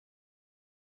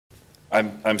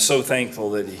I'm so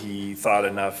thankful that he thought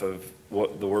enough of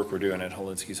what the work we're doing at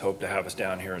Hilinski's Hope to have us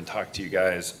down here and talk to you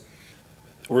guys.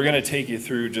 We're going to take you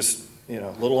through just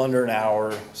a little under an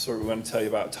hour. So we're going to tell you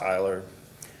about Tyler.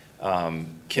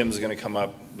 Kym's going to come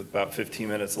up with about 15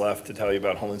 minutes left to tell you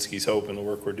about Hilinski's Hope and the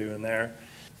work we're doing there.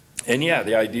 And yeah,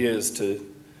 the idea is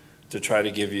to try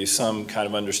to give you some kind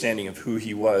of understanding of who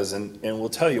he was, and we'll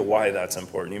tell you why that's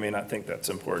important. You may not think that's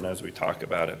important as we talk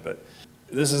about it, but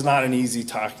this is not an easy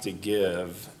talk to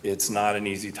give. It's not an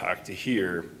easy talk to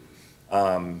hear.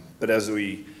 But as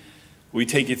we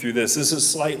take you through this is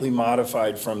slightly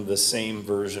modified from the same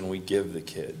version we give the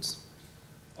kids.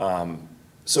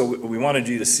 So we wanted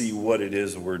you to see what it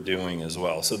is we're doing as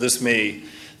well. So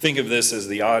think of this as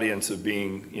the audience of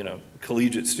being,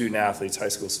 collegiate student athletes, high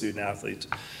school student athletes.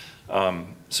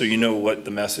 So you know what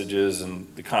the message is and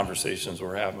the conversations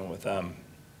we're having with them.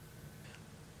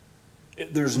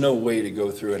 There's no way to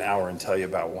go through an hour and tell you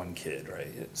about one kid,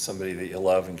 right? It's somebody that you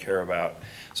love and care about.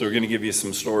 So we're going to give you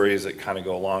some stories that kind of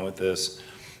go along with this.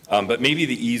 But maybe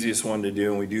the easiest one to do,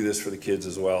 and we do this for the kids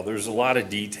as well, there's a lot of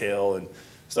detail and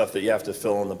stuff that you have to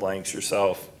fill in the blanks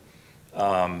yourself.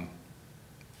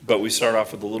 But we start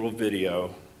off with a little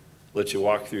video, let you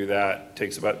walk through that. It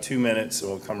takes about 2 minutes, and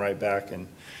we'll come right back and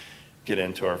get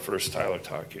into our first Tyler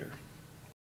talk here.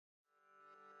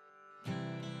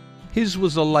 His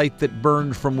was a light that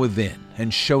burned from within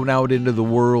and shone out into the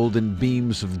world in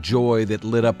beams of joy that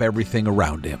lit up everything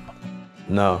around him.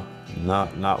 No,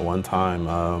 not one time.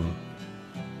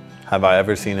 Have I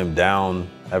ever seen him down,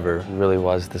 ever? He really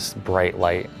was this bright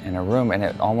light in a room, and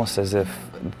it almost as if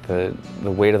the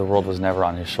weight of the world was never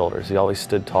on his shoulders. He always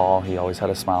stood tall, he always had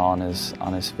a smile on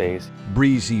his face.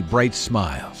 Breezy, bright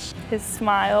smiles. His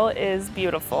smile is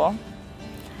beautiful.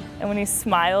 And when he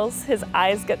smiles, his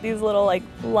eyes get these little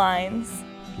lines.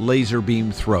 Laser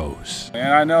beam throws.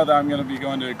 And I know that I'm going to be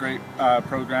going to a great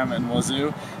program in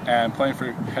Wazoo and playing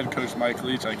for head coach Mike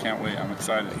Leach. I can't wait. I'm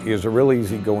excited. He is a real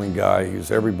easygoing guy.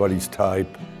 He's everybody's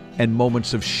type. And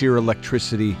moments of sheer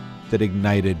electricity that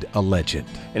ignited a legend.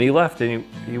 And he left and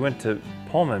he went to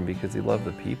Pullman because he loved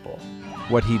the people.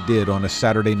 What he did on a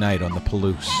Saturday night on the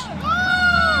Palouse.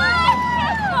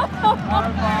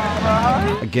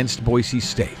 Against Boise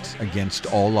State, against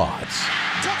all odds.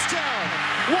 Touchdown,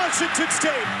 Washington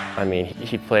State! I mean,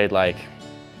 he played like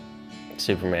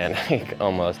Superman,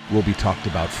 almost. Will be talked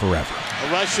about forever.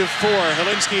 A rush of 4,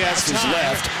 Hilinski has his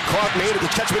left. Clark made it,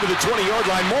 the catch made to the 20-yard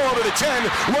line, Morrow to the 10,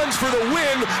 runs for the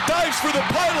win, dives for the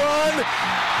pylon.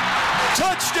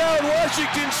 Touchdown,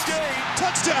 Washington State!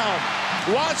 Touchdown,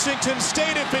 Washington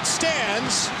State if it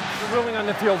stands. The ruling on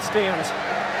the field stands.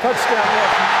 Touchdown,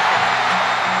 Washington.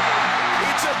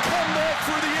 It's a comeback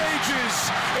for the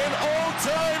ages, an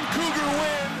all-time Cougar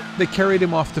win. They carried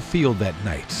him off the field that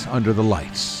night, under the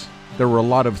lights. There were a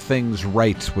lot of things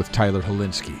right with Tyler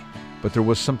Hilinski, but there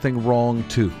was something wrong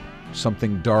too,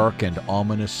 something dark and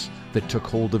ominous that took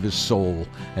hold of his soul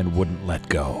and wouldn't let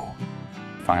go.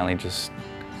 Finally just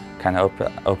kind of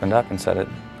opened up and said,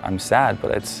 I'm sad,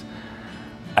 but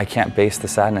I can't base the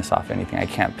sadness off anything. I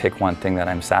can't pick one thing that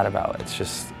I'm sad about. It's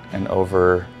just an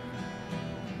overwhelming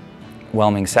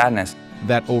sadness.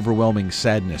 That overwhelming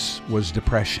sadness was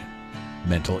depression,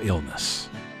 mental illness.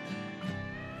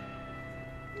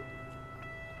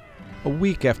 A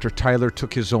week after Tyler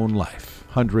took his own life,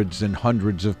 hundreds and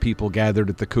hundreds of people gathered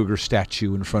at the Cougar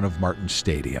statue in front of Martin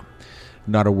Stadium.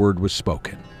 Not a word was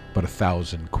spoken, but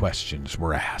 1,000 questions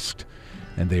were asked,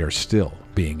 and they are still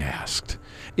being asked.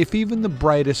 If even the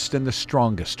brightest and the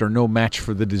strongest are no match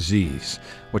for the disease,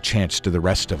 what chance do the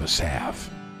rest of us have?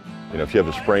 If you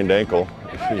have a sprained ankle,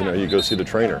 you go see the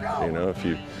trainer. If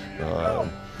you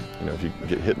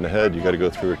get hit in the head, you got to go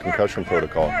through a concussion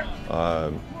protocol.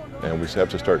 And we have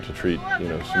to start to treat,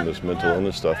 some of this mental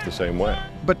illness stuff the same way.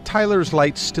 But Tyler's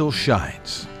light still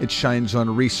shines. It shines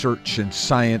on research and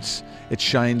science. It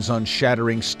shines on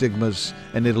shattering stigmas,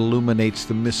 and it illuminates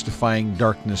the mystifying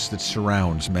darkness that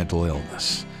surrounds mental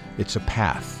illness. It's a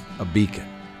path, a beacon.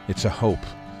 It's a hope.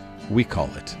 We call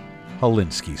it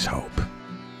Hilinski's Hope.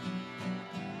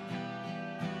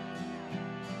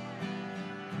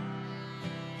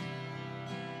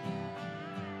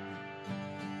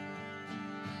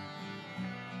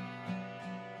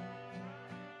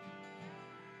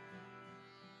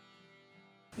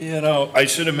 I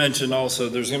should have mentioned also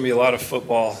there's going to be a lot of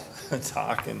football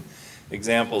talk and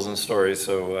examples and stories,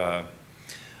 so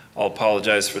I'll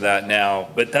apologize for that now.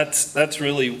 But that's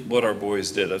really what our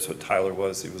boys did. That's what Tyler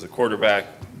was. He was a quarterback,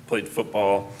 played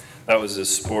football. That was his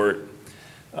sport.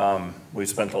 We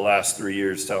spent the last 3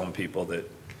 years telling people that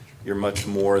you're much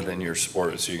more than your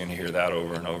sport, so you're going to hear that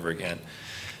over and over again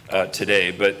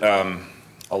today. But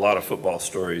a lot of football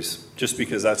stories just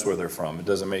because that's where they're from. It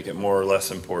doesn't make it more or less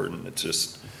important. It's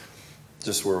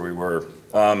just where we were.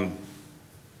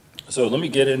 So let me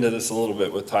get into this a little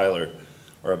bit with Tyler,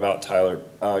 or about Tyler.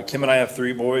 Kym and I have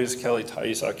 3 boys. Kelly,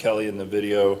 you saw Kelly in the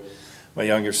video. My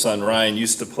younger son, Ryan,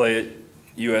 used to play at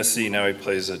USC. Now he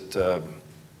plays at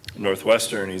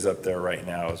Northwestern. He's up there right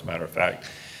now, as a matter of fact.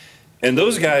 And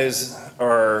those guys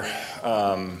are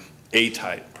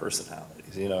A-type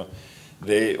personalities. You know,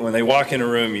 when they walk in a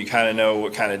room, you kind of know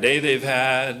what kind of day they've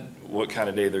had, what kind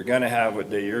of day they're going to have, what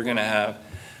day you're going to have.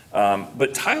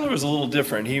 But Tyler was a little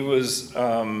different. He was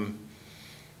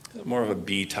more of a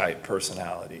B-type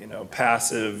personality, you know,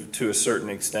 passive to a certain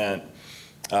extent.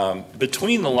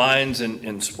 Between the lines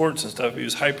in sports and stuff, he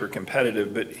was hyper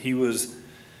competitive, but he was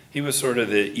sort of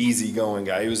the easygoing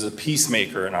guy. He was a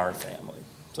peacemaker in our family.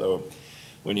 So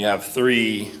when you have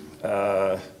 3,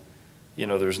 you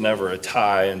know, there's never a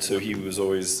tie, and so he was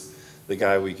always the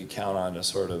guy we could count on to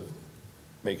sort of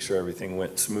make sure everything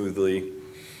went smoothly.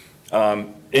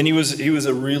 And he was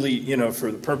a really, you know, for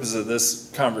the purpose of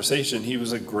this conversation, he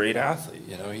was a great athlete.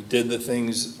 You know, he did the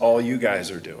things all you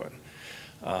guys are doing,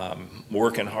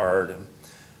 working hard, and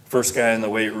first guy in the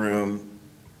weight room,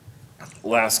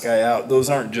 last guy out. Those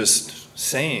aren't just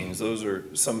sayings. Those are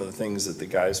some of the things that the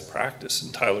guys practice,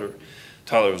 and Tyler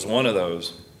was one of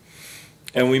those.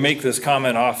 And we make this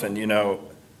comment often, you know,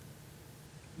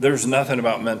 there's nothing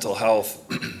about mental health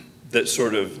that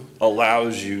sort of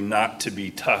allows you not to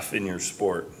be tough in your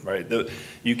sport, right?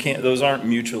 Those aren't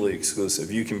mutually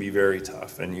exclusive. You can be very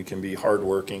tough, and you can be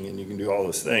hardworking, and you can do all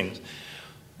those things.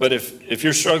 But if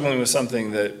you're struggling with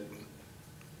something that,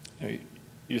 you know,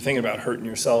 you're thinking about hurting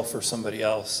yourself or somebody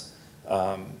else,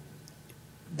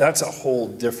 that's a whole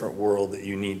different world that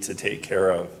you need to take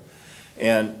care of.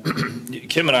 And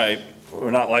Kym and I,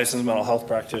 we're not licensed mental health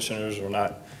practitioners, we're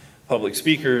not public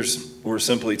speakers, we're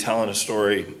simply telling a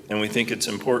story, and we think it's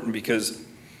important because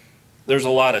there's a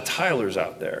lot of Tylers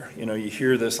out there. You know, you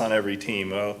hear this on every team.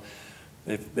 Well,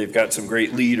 they've got some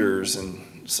great leaders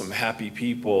and some happy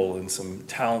people and some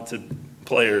talented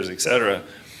players, etc.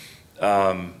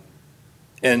 And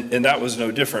that was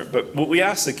no different. But what we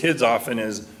ask the kids often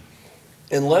is,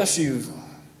 unless you've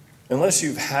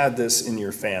had this in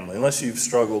your family, unless you've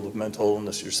struggled with mental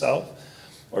illness yourself,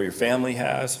 or your family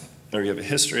has, or you have a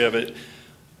history of it,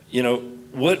 you know,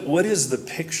 what is the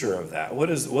picture of that? What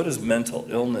does mental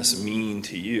illness mean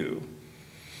to you?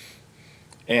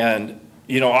 And,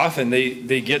 you know, often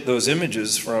they get those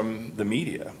images from the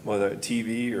media, whether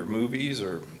TV or movies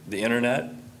or the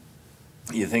internet.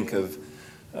 You think of,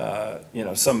 you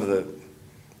know, some of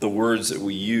the words that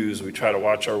we use. We try to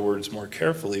watch our words more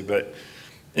carefully, but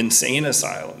insane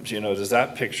asylums, you know, does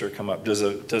that picture come up? Does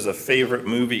a favorite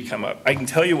movie come up? I can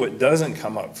tell you what doesn't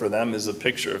come up for them is a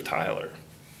picture of Tyler.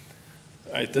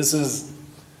 Right? This is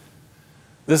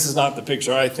not the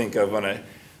picture I think of when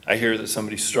I hear that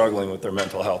somebody's struggling with their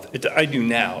mental health. I do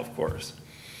now, of course.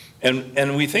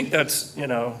 And we think that's, you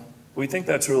know, we think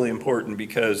that's really important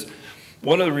because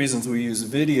one of the reasons we use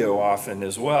video often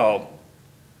as well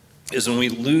is when we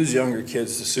lose younger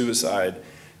kids to suicide,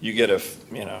 you get a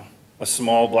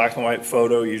small black and white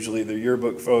photo, usually the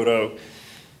yearbook photo,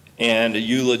 and a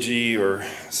eulogy or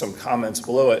some comments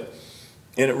below it.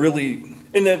 And it really,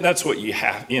 and then that's what you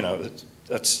have, you know,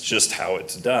 that's just how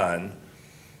it's done.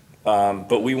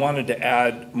 But we wanted to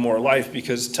add more life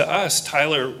because to us,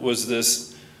 Tyler was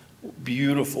this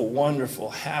beautiful, wonderful,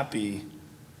 happy,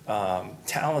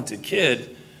 talented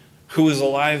kid who was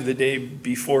alive the day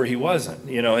before he wasn't,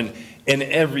 you know, and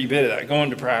every bit of that, going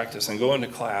to practice and going to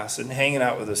class and hanging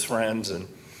out with his friends. And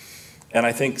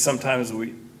I think sometimes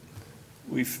we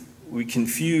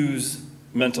confuse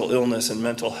mental illness and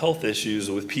mental health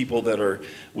issues with people that are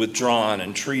withdrawn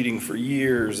and treating for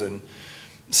years and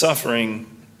suffering.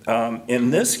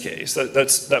 In this case,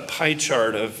 that's that pie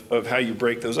chart of how you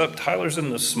break those up. Tyler's in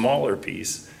the smaller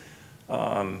piece,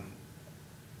 a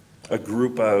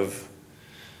group of,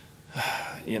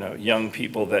 you know, young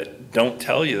people that don't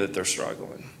tell you that they're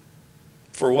struggling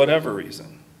for whatever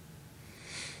reason.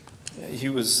 He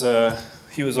was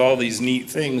all these neat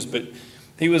things, but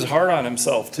he was hard on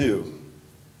himself too.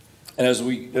 And as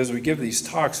we give these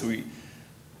talks,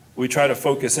 we try to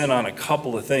focus in on a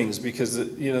couple of things because,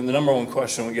 you know, the number one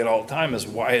question we get all the time is,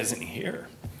 why isn't he here?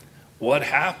 What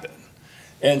happened?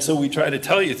 And so we try to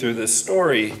tell you through this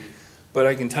story, but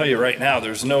I can tell you right now,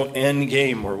 there's no end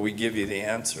game where we give you the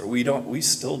answer. We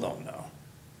still don't know.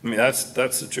 I mean, that's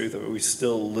the truth of it. We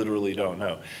still literally don't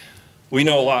know. We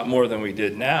know a lot more than we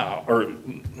did now, or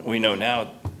we know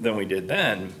now than we did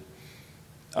then.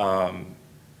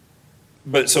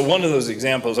 But so one of those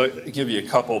examples, I'll give you a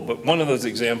couple, but one of those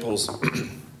examples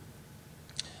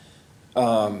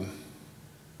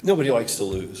Nobody likes to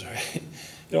lose, right? You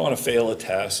don't want to fail a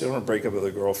test. You don't want to break up with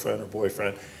a girlfriend or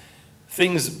boyfriend.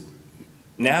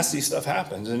 Nasty stuff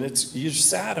happens, and you're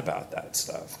sad about that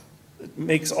stuff. It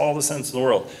makes all the sense in the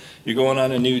world. You're going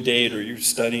on a new date or you're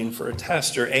studying for a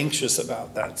test, you're anxious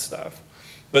about that stuff.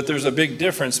 But there's a big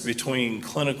difference between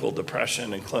clinical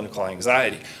depression and clinical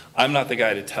anxiety. I'm not the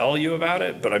guy to tell you about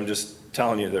it, but I'm just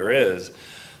telling you there is.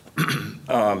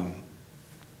 Not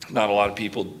a lot of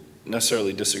people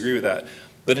necessarily disagree with that.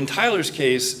 But in Tyler's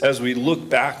case, as we look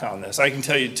back on this, I can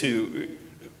tell you too,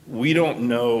 we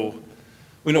know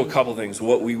a couple things,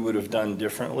 what we would have done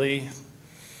differently.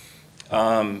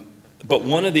 But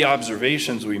one of the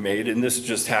observations we made, and this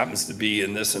just happens to be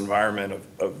in this environment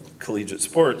of collegiate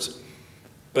sports,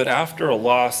 but after a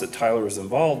loss that Tyler was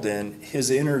involved in, his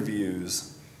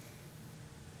interviews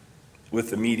with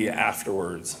the media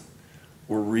afterwards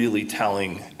were really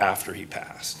telling after he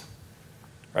passed,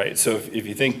 right? So if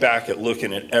you think back at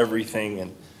looking at everything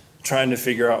and trying to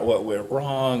figure out what went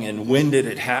wrong and when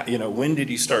did when did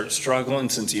he start struggling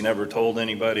since he never told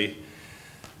anybody.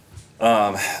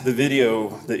 The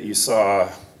video that you saw,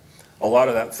 a lot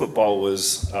of that football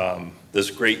was this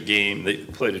great game. They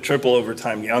played a triple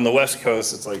overtime game. On the West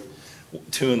Coast, it's like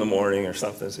 2 in the morning or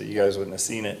something, so you guys wouldn't have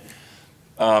seen it.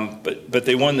 But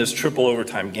they won this triple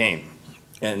overtime game,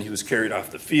 and he was carried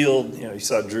off the field. You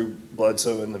saw Drew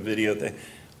Bledsoe in the video. They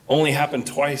only happened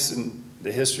twice in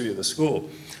the history of the school.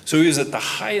 So he was at the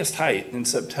highest height in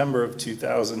September of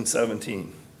 2017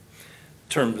 in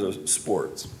terms of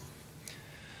sports.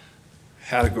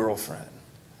 Had a girlfriend,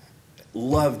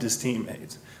 loved his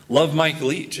teammates, loved Mike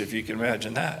Leach, if you can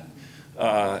imagine that.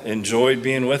 Enjoyed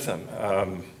being with him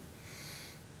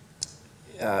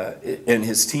and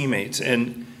his teammates.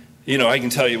 And, I can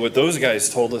tell you what those guys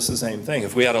told us the same thing.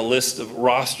 If we had a list of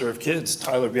roster of kids,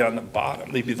 Tyler would be on the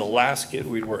bottom. They'd be the last kid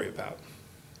we'd worry about.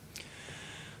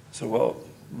 So, well,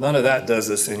 none of that does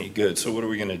us any good. So what are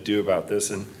we going to do about this?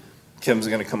 And Kym's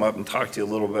going to come up and talk to you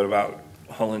a little bit about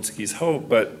Hilinski's hope,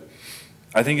 but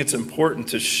I think it's important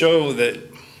to show that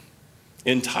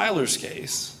in Tyler's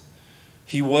case,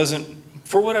 he wasn't,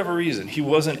 for whatever reason, he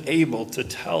wasn't able to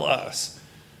tell us,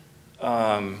 hey,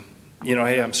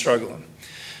 I'm struggling.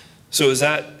 So is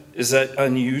that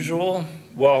unusual?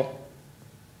 Well,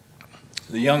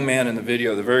 the young man in the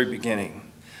video, the very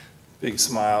beginning, big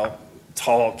smile,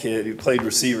 tall kid who played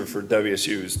receiver for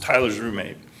WSU, is Tyler's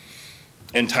roommate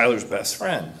and Tyler's best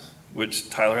friend, which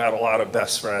Tyler had a lot of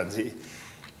best friends.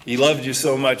 He loved you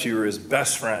so much, you were his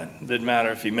best friend. Didn't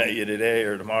matter if he met you today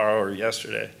or tomorrow or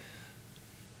yesterday.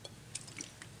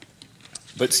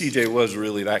 But CJ was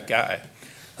really that guy.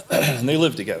 And they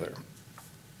lived together.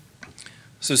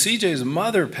 So CJ's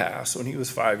mother passed when he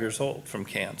was 5 years old from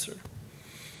cancer.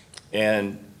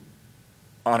 And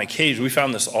on occasion, we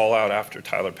found this all out after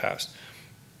Tyler passed.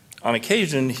 On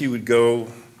occasion, he would go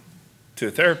to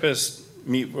a therapist,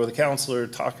 meet with a counselor,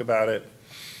 talk about it,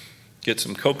 get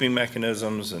some coping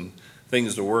mechanisms and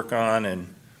things to work on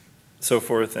and so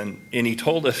forth. And he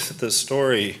told us this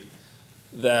story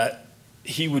that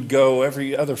he would go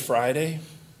every other Friday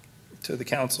to the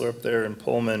counselor up there in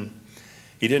Pullman.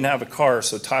 He didn't have a car,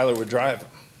 so Tyler would drive him.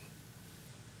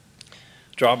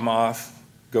 Drop him off,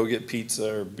 go get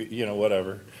pizza or,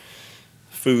 whatever,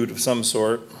 food of some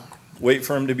sort. Wait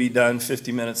for him to be done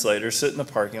 50 minutes later, sit in the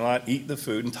parking lot, eat the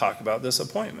food, and talk about this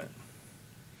appointment.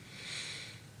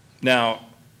 Now,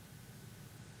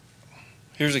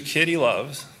 here's a kid he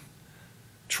loves,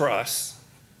 trusts,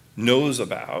 knows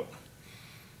about,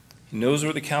 he knows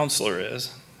where the counselor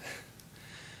is,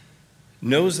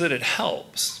 knows that it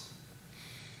helps.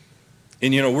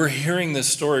 And we're hearing this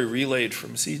story relayed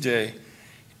from CJ,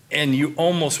 and you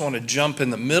almost want to jump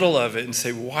in the middle of it and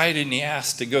say, why didn't he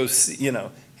ask to go see,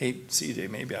 hey,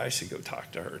 CJ, maybe I should go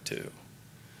talk to her too.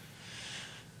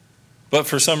 But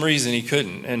for some reason he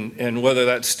couldn't, and whether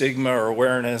that's stigma or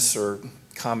awareness or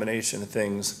combination of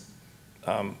things,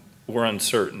 we're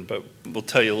uncertain, but we'll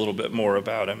tell you a little bit more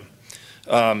about him.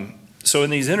 So in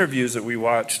these interviews that we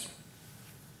watched,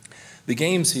 the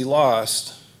games he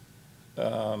lost,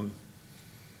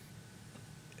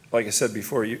 like I said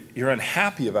before, you're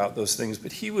unhappy about those things,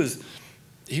 but he was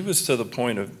to the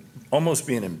point of almost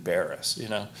being embarrassed,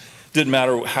 Didn't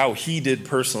matter how he did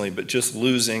personally, but just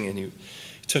losing, and he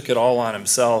took it all on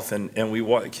himself. And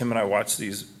Kym and I watched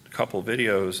these couple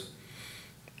videos,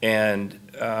 and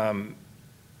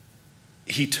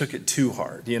he took it too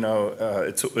hard.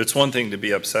 It's one thing to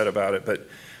be upset about it, but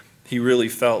he really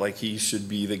felt like he should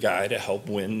be the guy to help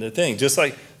win the thing. Just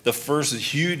like the first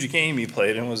huge game he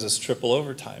played in was this triple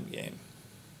overtime game.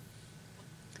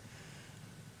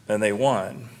 And they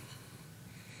won.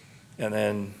 And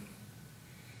then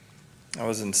I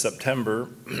was in September,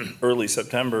 early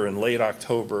September, and late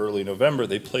October, early November,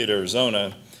 they played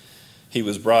Arizona. He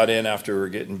was brought in after we were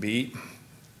getting beat,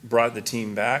 brought the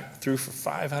team back, threw for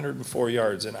 504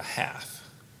 yards in a half.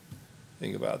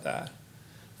 Think about that.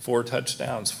 4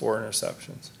 touchdowns, 4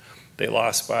 interceptions. They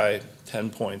lost by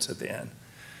 10 points at the end.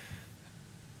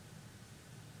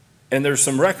 And there's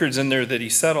some records in there that he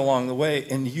set along the way,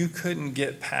 and you couldn't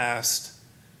get past,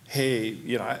 hey,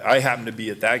 you know, I happened to be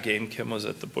at that game. Kym was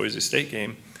at the Boise State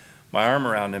game. My arm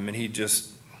around him, and he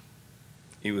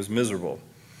was miserable.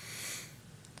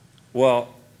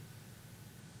 Well,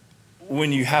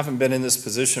 when you haven't been in this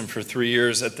position for 3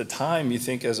 years, at the time, you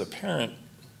think as a parent,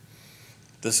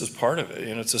 this is part of it.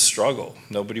 You know, it's a struggle.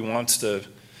 Nobody wants to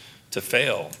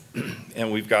fail.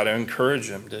 And we've got to encourage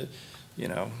him to, you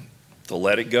know, to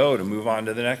let it go, to move on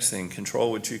to the next thing,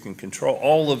 control what you can control,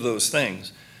 all of those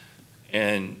things.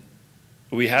 And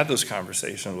we had those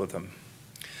conversations with him.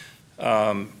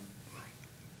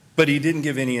 But he didn't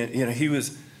give any, you know, he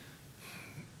was,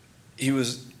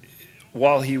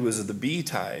 while he was the B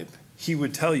type, he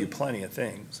would tell you plenty of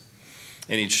things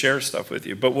and he'd share stuff with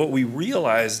you. But what we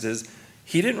realized is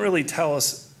he didn't really tell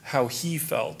us how he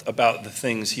felt about the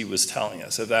things he was telling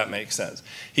us, if that makes sense.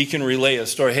 He can relay a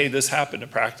story. Hey, this happened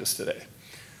at practice today.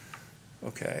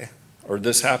 Okay. Or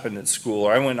this happened at school.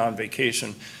 Or I went on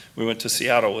vacation. We went to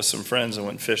Seattle with some friends and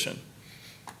went fishing.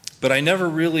 But I never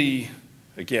really,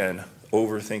 again,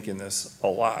 overthinking this a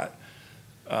lot,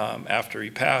 after he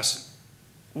passed,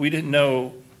 we didn't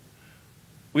know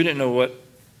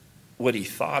what he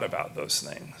thought about those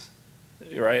things,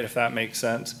 right? If that makes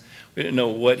sense. We didn't know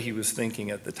what he was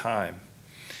thinking at the time.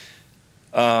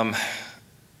 And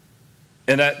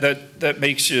that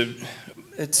makes you,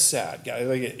 it's sad, guys.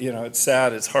 Like, you know, it's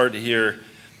sad, it's hard to hear,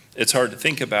 it's hard to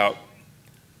think about.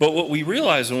 But what we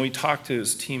realized when we talked to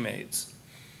his teammates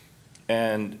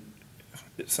and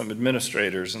some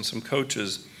administrators and some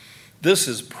coaches, this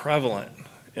is prevalent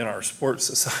in our sports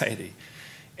society.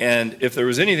 And if there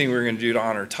was anything we were going to do to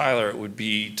honor Tyler, it would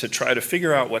be to try to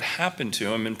figure out what happened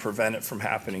to him and prevent it from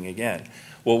happening again.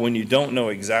 Well, when you don't know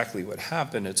exactly what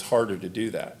happened, it's harder to do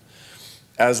that.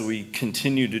 As we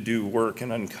continue to do work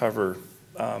and uncover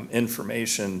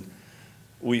information,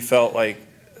 we felt like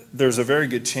there's a very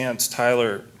good chance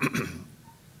Tyler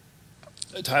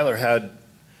had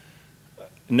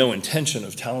no intention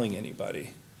of telling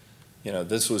anybody. You know,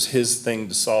 this was his thing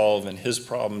to solve and his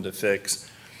problem to fix.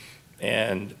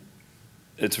 And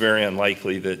it's very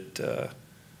unlikely that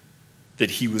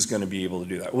that he was going to be able to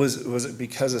do that. Was it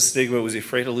because of stigma? Was he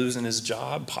afraid of losing his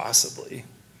job? Possibly.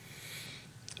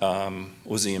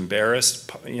 Was he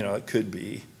embarrassed? You know, it could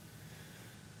be.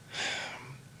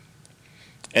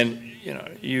 And, you know,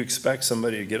 you expect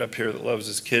somebody to get up here that loves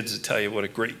his kids to tell you what a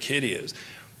great kid he is.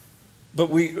 But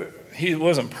he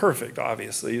wasn't perfect,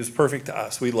 obviously. He was perfect to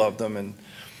us. We loved him, and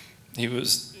he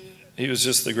was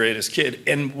just the greatest kid.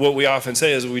 And what we often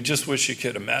say is, we just wish you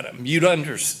could have met him.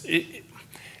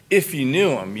 If you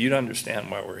knew him, you'd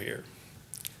understand why we're here.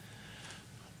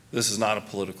 This is not a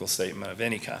political statement of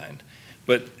any kind.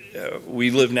 But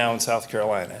we live now in South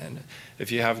Carolina, and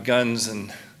if you have guns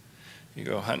and you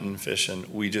go hunting and fishing,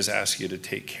 we just ask you to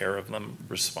take care of them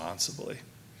responsibly.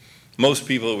 Most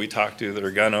people that we talk to that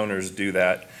are gun owners do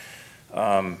that.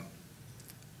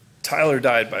 Tyler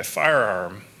died by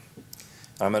firearm.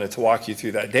 I'm going to walk you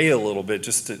through that day a little bit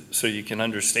just so you can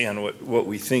understand what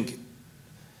we think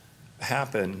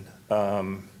happened.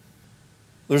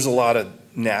 There's a lot of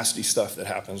nasty stuff that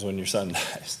happens when your son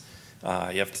dies.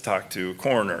 You have to talk to a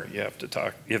coroner. You have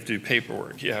to do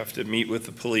paperwork. You have to meet with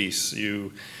the police.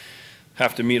 You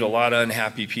have to meet a lot of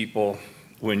unhappy people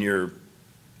when you're,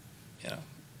 you know,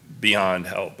 beyond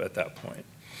help at that point.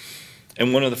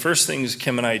 And one of the first things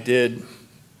Kym and I did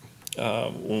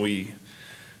when we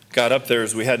got up there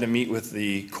is we had to meet with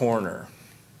the coroner.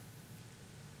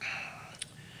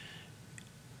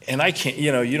 And I can't,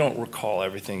 you know, you don't recall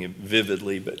everything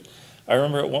vividly, but I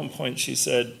remember at one point she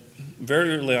said,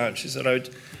 very early on, she said,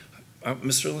 Mr.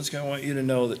 Hilinski, I want you to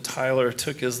know that Tyler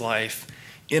took his life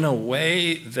in a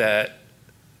way that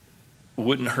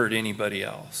wouldn't hurt anybody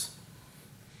else.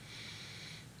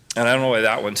 And I don't know why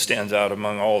that one stands out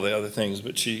among all the other things,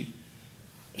 but she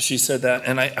said that,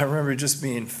 and I remember just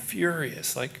being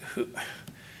furious. Like,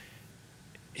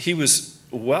 he was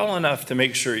well enough to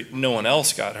make sure no one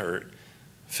else got hurt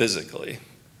physically.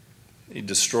 He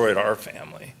destroyed our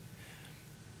family.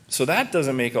 So that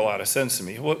doesn't make a lot of sense to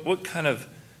me. What kind of,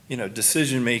 you know,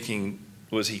 decision making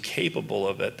was he capable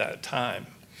of at that time?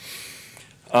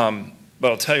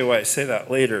 But I'll tell you why I say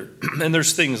that later. And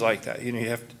there's things like that. You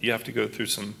know, you have to go through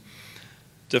some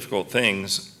difficult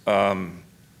things.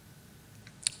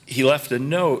 he left a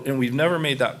note, and we've never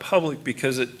made that public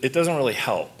because it doesn't really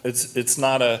help. It's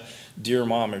not a dear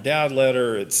mom or dad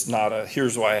letter. It's not a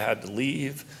here's why I had to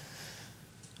leave.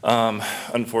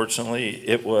 Unfortunately,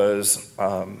 it was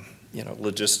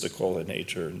logistical in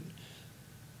nature, and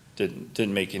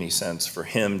didn't make any sense for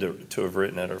him to have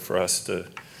written it or for us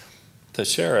to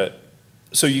share it.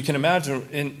 So you can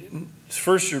imagine,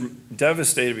 first you're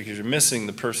devastated because you're missing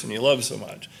the person you love so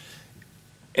much.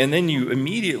 And then you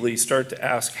immediately start to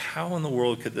ask, how in the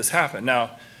world could this happen?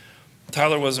 Now,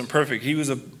 Tyler wasn't perfect. He was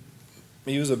a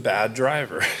bad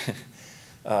driver.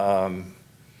 And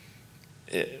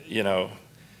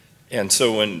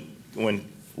so when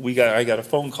I got a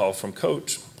phone call from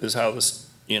Coach, this is how this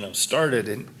started,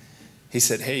 and he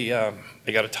said, hey, I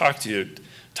got to talk to you.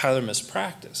 Tyler missed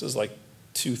practice. It was like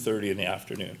 2:30 in the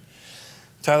afternoon.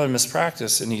 Tyler missed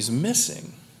practice, and he's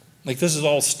missing. Like, this is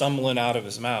all stumbling out of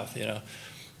his mouth,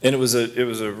 And it was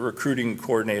a recruiting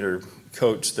coordinator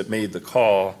coach that made the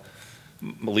call.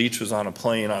 Leach was on a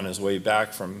plane on his way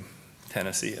back from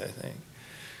Tennessee, I think.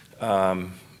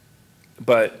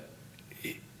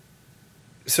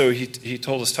 So he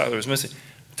told us Tyler was missing.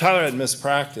 Tyler had missed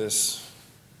practice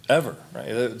ever, right?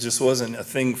 It just wasn't a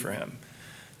thing for him.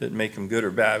 Didn't make him good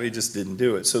or bad. He just didn't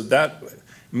do it. So that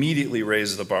immediately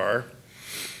raised the bar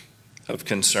of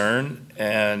concern.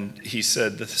 And he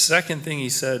said, the second thing he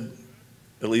said,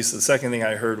 at least the second thing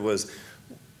I heard, was,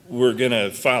 we're going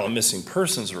to file a missing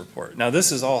persons report. Now, this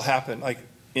has all happened like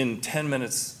in 10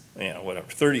 minutes,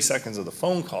 30 seconds of the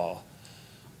phone call,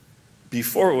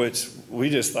 before which we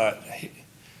just thought, hey,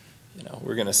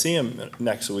 we're going to see him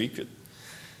next week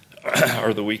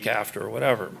or the week after or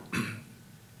whatever.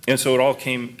 And so it all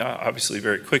came obviously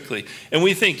very quickly. And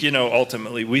we think,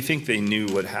 ultimately, we think they knew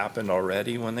what happened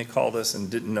already when they called us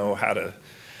and didn't know how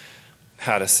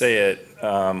to say it.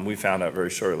 We found out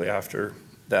very shortly after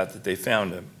that they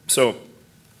found him. So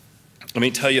let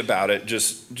me tell you about it,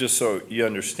 just so you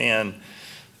understand,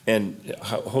 and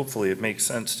hopefully it makes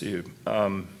sense to you.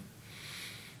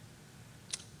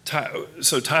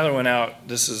 So Tyler went out.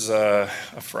 This is a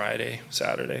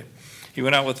Saturday. He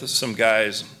went out with some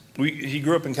guys. He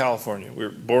grew up in California. We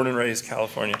were born and raised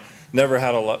California. Never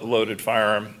had a loaded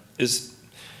firearm. His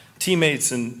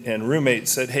teammates and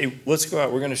roommates said, hey, let's go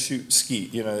out. We're going to shoot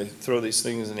skeet. They throw these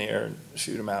things in the air and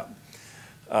shoot them out.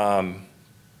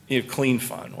 Clean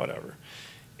fun, whatever.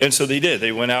 And so they did.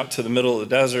 They went out to the middle of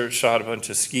the desert, shot a bunch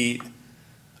of skeet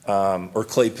or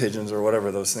clay pigeons or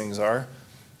whatever those things are.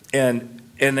 And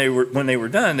when they were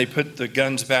done, they put the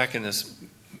guns back in this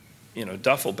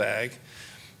duffel bag,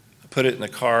 put it in the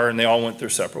car, and they all went their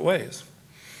separate ways.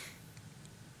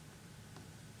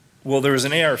 Well, there was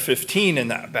an AR-15 in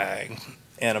that bag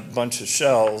and a bunch of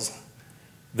shells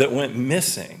that went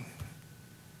missing,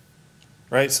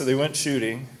 right? So they went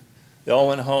shooting. They all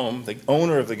went home. The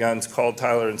owner of the guns called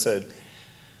Tyler and said,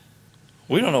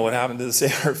 we don't know what happened to this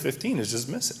AR-15. It's just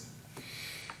missing.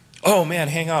 Oh, man,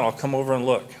 hang on. I'll come over and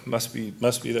look. Must be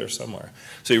there somewhere.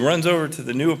 So he runs over to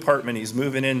the new apartment he's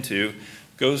moving into,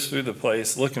 goes through the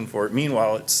place looking for it.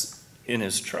 Meanwhile, it's in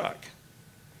his truck.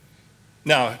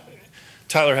 Now,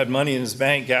 Tyler had money in his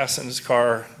bank, gas in his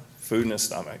car, food in his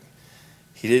stomach.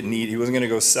 He wasn't going to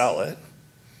go sell it.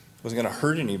 It wasn't going to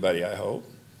hurt anybody, I hope.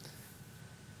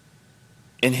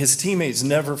 And his teammates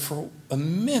never for a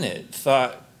minute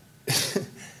thought,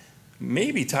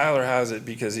 maybe Tyler has it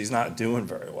because he's not doing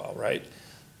very well, right?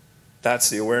 That's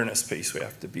the awareness piece we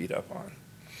have to beat up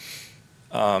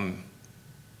on.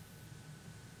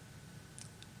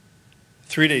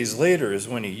 3 days later is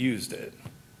when he used it.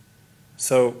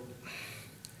 So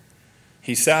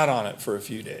he sat on it for a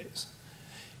few days.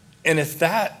 And if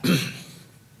that,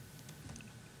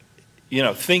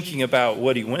 thinking about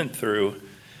what he went through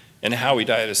and how he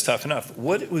died is tough enough,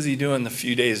 what was he doing the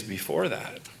few days before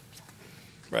that?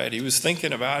 Right? He was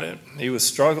thinking about it. He was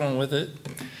struggling with it,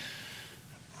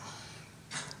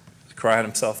 crying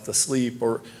himself to sleep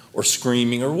or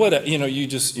screaming or whatever.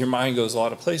 Your mind goes a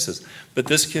lot of places. But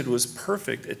this kid was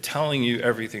perfect at telling you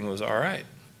everything was all right.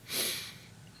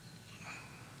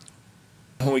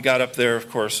 When we got up there, of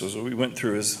course,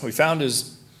 we found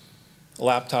his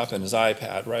laptop and his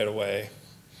iPad right away.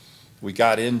 We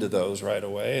got into those right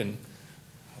away, and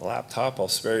the laptop, I'll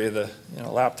spare you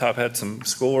laptop had some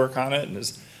schoolwork on it, and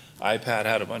his iPad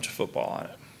had a bunch of football on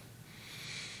it.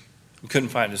 We couldn't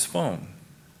find his phone.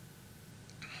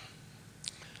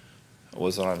 It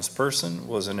wasn't on his person, it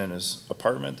wasn't in his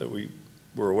apartment that we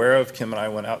were aware of. Kym and I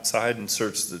went outside and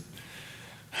searched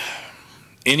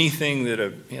anything that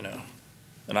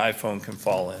an iPhone can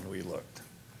fall in, we looked.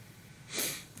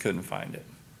 Couldn't find it.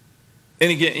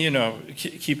 And again,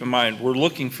 keep in mind, we're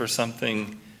looking for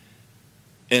something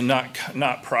and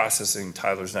not processing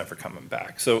Tyler's never coming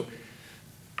back. So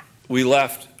we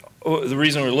left. The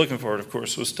reason we were looking for it, of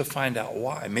course, was to find out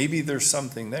why. Maybe there's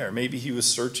something there. Maybe he was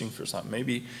searching for something.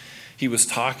 Maybe he was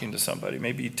talking to somebody.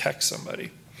 Maybe he texted somebody.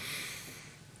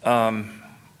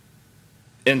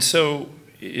 And so,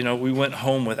 you know, we went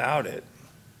home without it.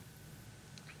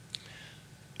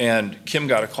 And Kym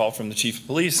got a call from the chief of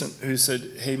police who said,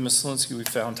 hey, Ms. Hilinski, we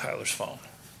found Tyler's phone.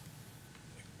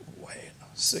 Wait,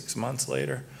 6 months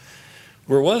later.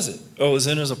 Where was it? Oh, it was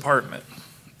in his apartment.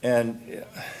 And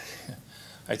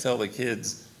I tell the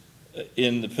kids,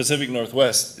 in the Pacific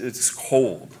Northwest, it's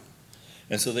cold.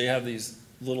 And so they have these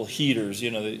little heaters, you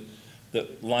know,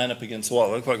 that line up against the wall.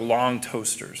 They look like long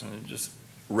toasters, and just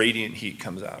radiant heat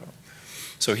comes out of them.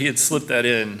 So he had slipped that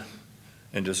in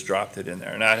and just dropped it in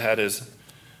there. And that had his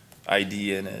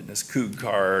ID in it, and his Coug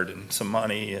card, and some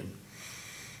money. And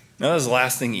that was the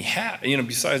last thing he had. You know,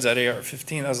 besides that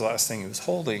AR-15, that was the last thing he was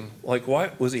holding. Like,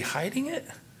 what? Was he hiding it?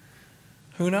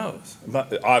 Who knows?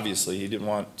 But obviously, he didn't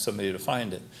want somebody to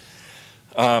find it.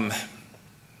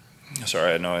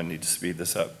 Sorry, I know I need to speed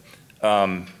this up.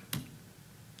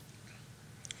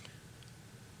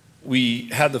 We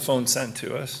had the phone sent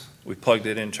to us. We plugged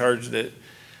it in, charged it,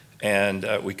 and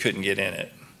we couldn't get in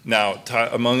it. Now,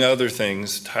 among other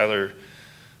things, Tyler,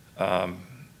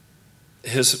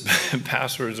 his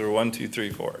passwords are 1, 2, 3,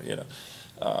 4. You know,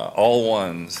 all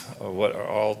ones,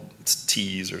 all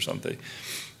T's or something.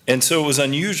 And so it was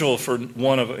unusual for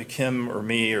one of Kym or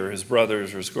me or his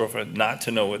brothers or his girlfriend not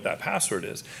to know what that password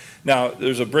is. Now,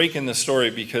 there's a break in the story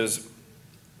because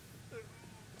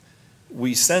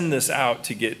we send this out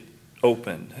to get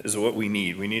opened is what we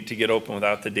need. We need to get open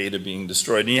without the data being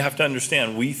destroyed. And you have to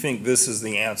understand, we think this is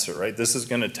the answer, right? This is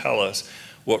going to tell us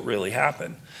what really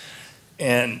happened.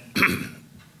 And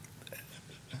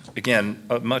again,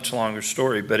 a much longer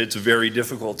story, but it's very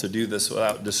difficult to do this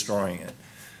without destroying it.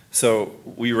 So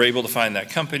we were able to find that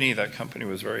company. That company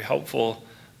was very helpful,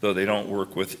 though they don't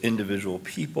work with individual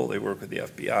people. They work with the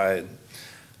FBI and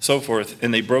so forth.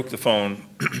 And they broke the phone,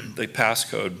 they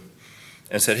passcode,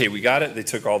 and said, hey, we got it. They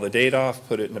took all the data off,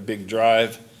 put it in a big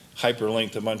drive,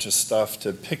 hyperlinked a bunch of stuff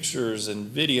to pictures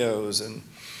and videos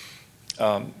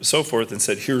and so forth, and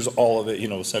said, here's all of it, you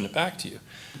know, we'll send it back to you.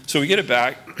 So we get it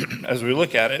back. As we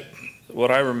look at it,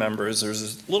 what I remember is there's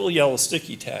this little yellow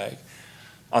sticky tag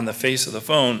on the face of the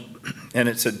phone, and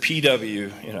it said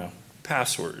PW, you know,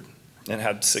 password, and it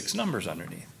had 6 numbers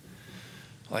underneath.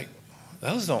 Like,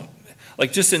 those don't,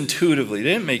 like, just intuitively,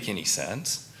 they didn't make any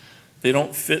sense. They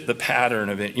don't fit the pattern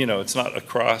of it, you know, it's not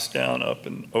across, down, up,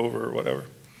 and over, or whatever.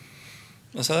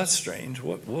 And so that's strange.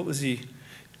 What was he,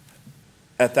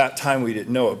 at that time we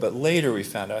didn't know it, but later we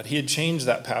found out he had changed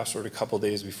that password a couple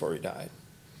days before he died.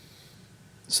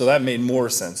 So that made more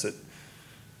sense.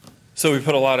 So we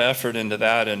put a lot of effort into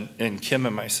that, and Kym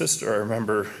and my sister, I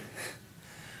remember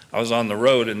I was on the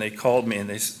road and they called me and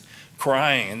they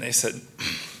crying and they said,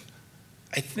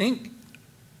 I think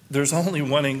there's only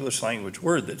one English language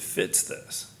word that fits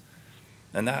this,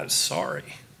 and that is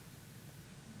sorry.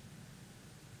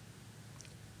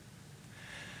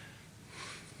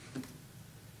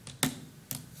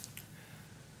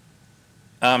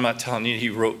 I'm not telling you he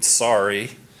wrote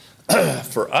sorry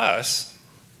for us.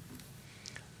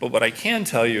 But what I can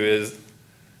tell you is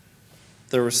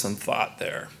there was some thought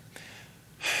there.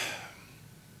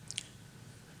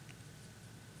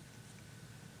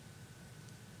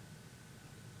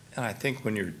 And I think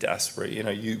when you're desperate, you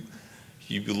know, you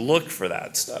look for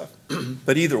that stuff.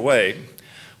 But either way,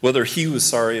 whether he was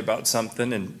sorry about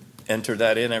something and entered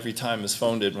that in every time his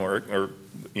phone didn't work or,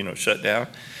 you know, shut down,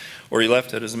 or he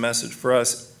left it as a message for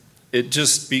us, it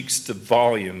just speaks to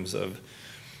volumes of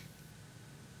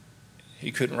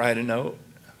he couldn't write a note,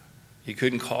 he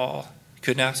couldn't call, he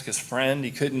couldn't ask his friend, he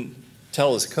couldn't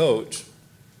tell his coach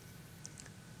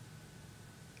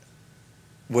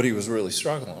what he was really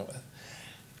struggling with.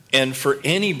 And for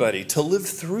anybody to live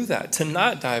through that, to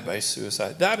not die by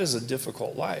suicide, that is a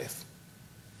difficult life.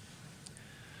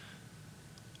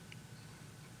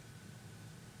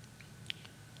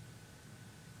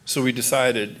 So we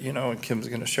decided, you know, and Kym's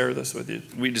going to share this with you,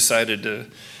 we decided to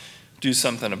do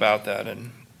something about that.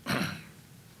 And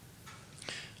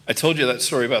I told you that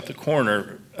story about the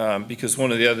coroner because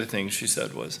one of the other things she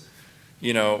said was,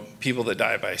 you know, people that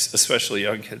die by, especially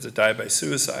young kids that die by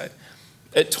suicide.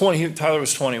 At 20, Tyler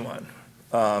was 21.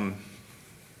 And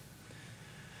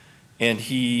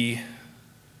he,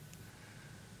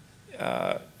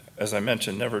 as I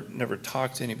mentioned, never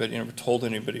talked to anybody, never told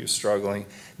anybody he was struggling,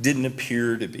 didn't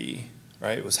appear to be,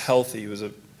 right? Was healthy. He was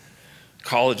a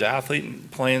college athlete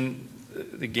and playing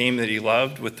the game that he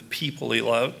loved with the people he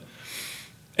loved.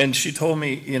 And she told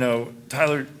me, you know,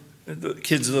 Tyler, the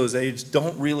kids of those age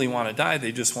don't really want to die.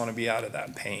 They just want to be out of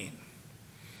that pain.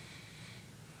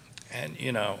 And,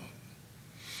 you know,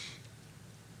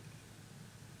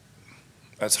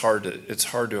 it's hard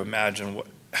to imagine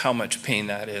how much pain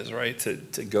that is, right, to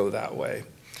go that way.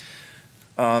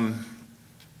 I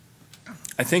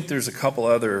think there's a couple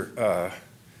other,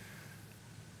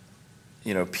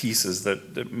 you know, pieces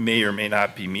that may or may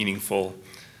not be meaningful.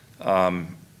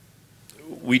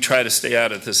 We try to stay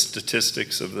out of the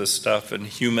statistics of this stuff and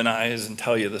humanize and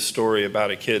tell you the story about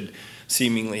a kid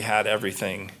seemingly had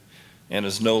everything and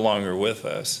is no longer with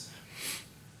us.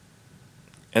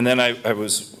 And then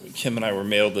Kym and I were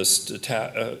mailed this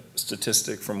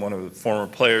statistic from one of the former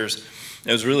players.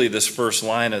 It was really this first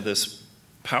line of this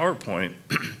PowerPoint,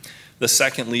 the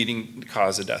second leading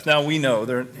cause of death. Now we know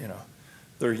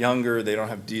they're younger, they don't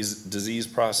have disease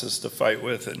process to fight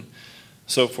with and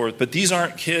so forth, but these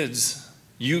aren't kids.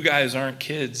 You guys aren't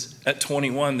kids at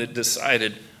 21 that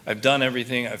decided, I've done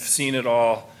everything, I've seen it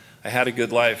all, I had a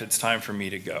good life, it's time for me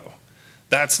to go.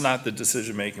 That's not the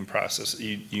decision-making process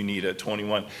you need at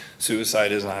 21.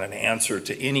 Suicide is not an answer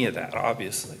to any of that,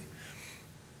 obviously.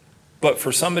 But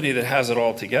for somebody that has it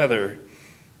all together,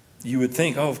 you would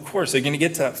think, oh, of course, they're going to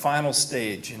get to that final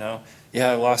stage, you know.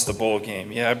 Yeah, I lost a bowl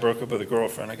game. Yeah, I broke up with a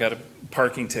girlfriend. I got a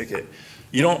parking ticket.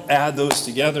 You don't add those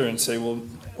together and say, well,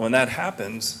 when that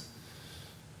happens,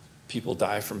 people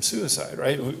die from suicide,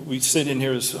 right? We sit in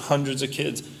here as hundreds of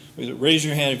kids. Raise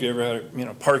your hand if you ever had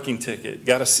a parking ticket,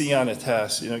 got a C on a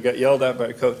test, got yelled at by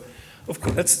a coach. Of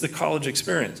course, that's the college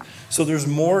experience. So there's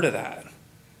more to that.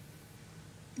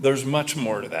 There's much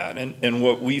more to that. And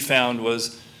what we found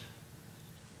was,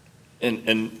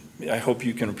 and I hope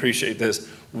you can appreciate this,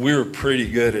 we're pretty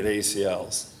good at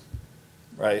ACLs,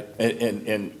 right?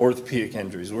 And orthopedic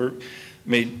injuries. We're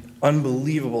made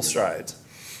unbelievable strides.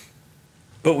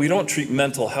 But we don't treat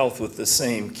mental health with the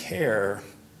same care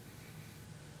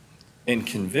and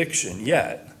conviction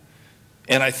yet.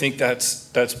 And I think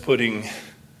that's putting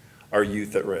our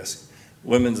youth at risk.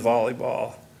 Women's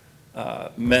volleyball,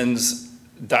 men's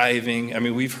diving. I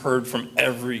mean, we've heard from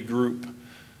every group,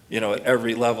 at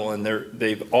every level, and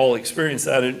they've all experienced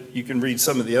that. And you can read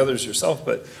some of the others yourself,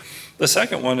 but the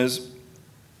second one is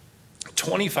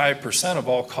 25% of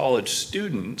all college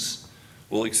students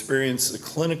will experience a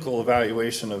clinical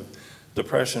evaluation of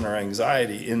depression or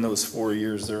anxiety in those 4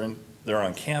 years they're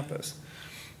on campus.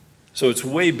 So it's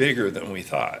way bigger than we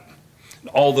thought.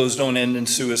 All those don't end in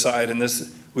suicide, and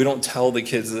we don't tell the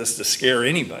kids this to scare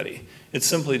anybody. It's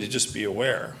simply to just be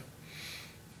aware.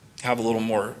 Have a little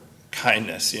more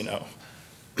kindness, and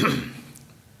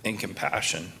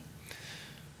compassion.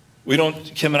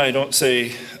 Kym and I don't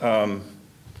say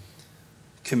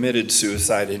committed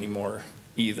suicide anymore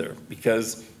either,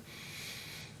 because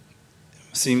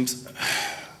it seems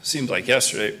like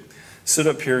yesterday, stood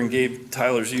up here and gave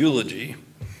Tyler's eulogy,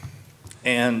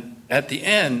 and at the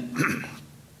end,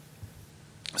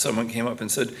 someone came up and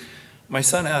said, my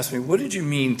son asked me, what did you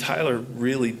mean Tyler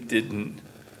really didn't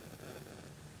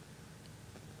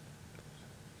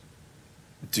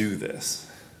do this?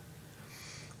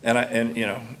 And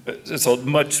it's a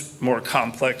much more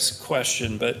complex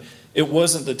question, but it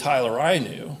wasn't the Tyler I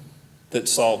knew that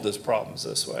solved his problems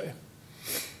this way.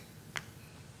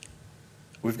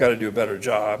 We've got to do a better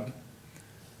job,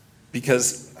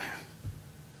 because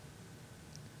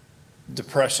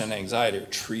depression and anxiety are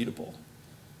treatable,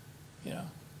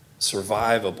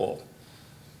 survivable,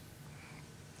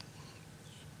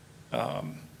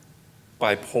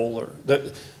 bipolar.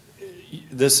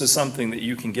 This is something that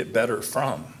you can get better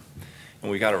from. And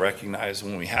we got to recognize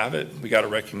when we have it. We got to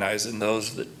recognize in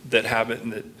those that have it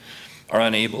and that are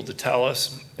unable to tell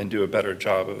us, and do a better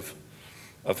job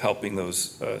of helping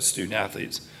those student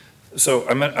athletes. So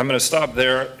I'm going to stop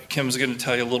there. Kym's going to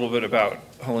tell you a little bit about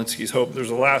Hilinski's Hope. There's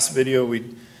a last video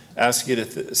we'd ask you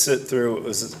to sit through.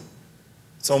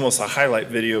 It's almost a highlight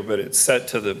video, but it's set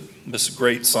to this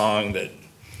great song that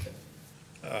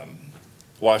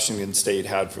Washington State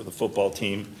had for the football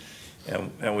team,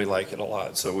 and we like it a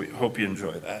lot. So we hope you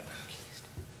enjoy that.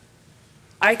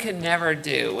 I could never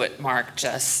do what Mark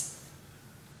just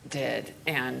did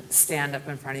and stand up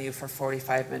in front of you for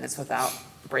 45 minutes without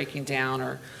breaking down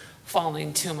or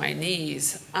falling to my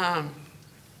knees.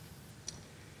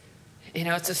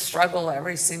 It's a struggle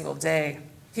every single day.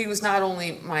 He was not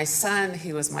only my son,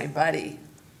 he was my buddy.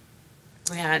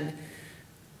 And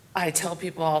I tell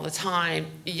people all the time,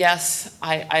 yes,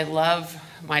 I love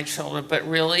my children, but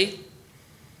really,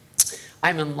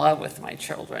 I'm in love with my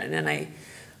children. And I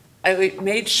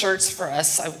made shirts for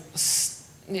us.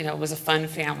 It was a fun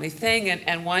family thing.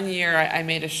 And one year I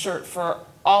made a shirt for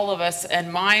all of us,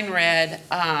 and mine read,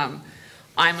 I'm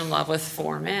in love with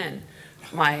 4 men,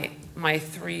 my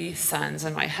 3 sons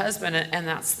and my husband, and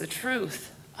that's the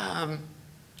truth.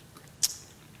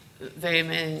 They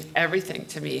mean everything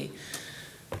to me.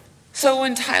 So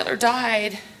when Tyler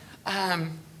died, I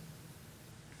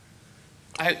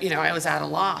was at a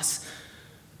loss.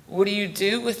 What do you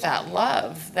do with that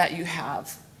love that you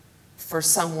have for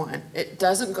someone? It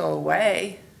doesn't go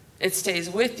away. It stays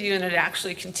with you, and it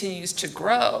actually continues to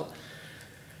grow.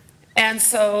 And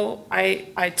so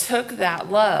I took that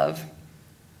love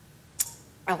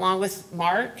along with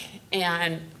Mark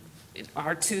and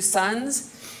our 2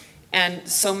 sons and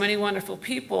so many wonderful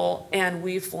people, and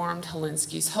we formed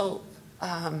Hilinski's Hope.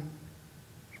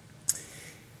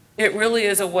 It really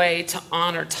is a way to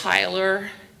honor Tyler,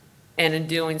 and in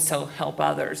doing so, help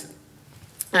others.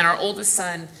 And our oldest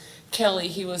son, Kelly,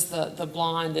 he was the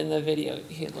blonde in the video.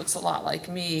 He looks a lot like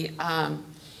me.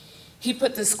 He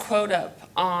put this quote up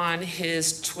on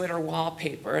his Twitter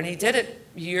wallpaper, and he did it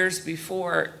years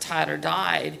before Tyler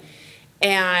died.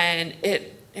 And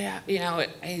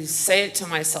I say it to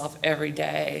myself every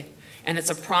day, and it's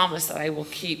a promise that I will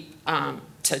keep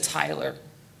to Tyler.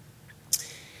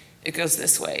 It goes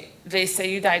this way. They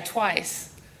say you die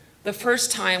twice. The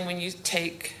first time when you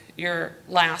take your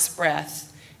last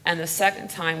breath, and the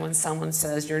second time when someone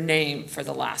says your name for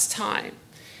the last time.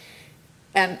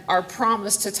 And our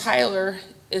promise to Tyler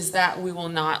is that we will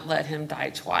not let him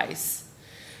die twice.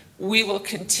 We will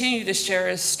continue to share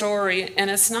his story,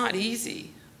 and it's not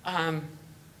easy.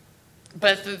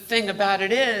 But the thing about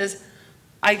it is,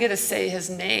 I get to say his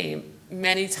name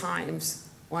many times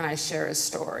when I share his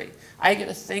story. I get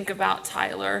to think about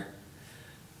Tyler.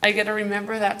 I get to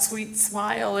remember that sweet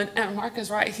smile, and Mark is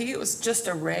right, he was just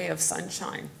a ray of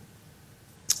sunshine.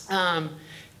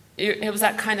 It was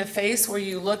that kind of face where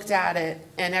you looked at it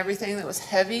and everything that was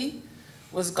heavy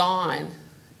was gone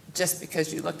just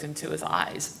because you looked into his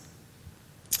eyes.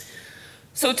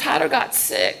 So Tyler got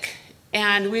sick,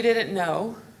 and we didn't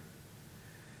know,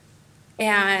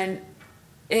 and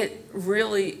it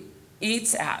really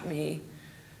eats at me.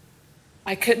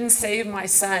 I couldn't save my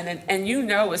son, and you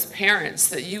know as parents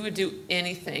that you would do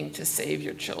anything to save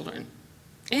your children,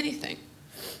 anything.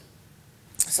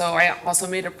 So I also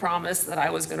made a promise that I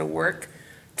was going to work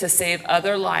to save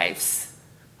other lives,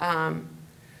 to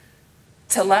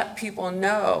let people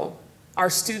know,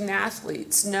 our student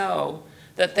athletes know,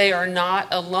 that they are not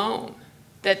alone,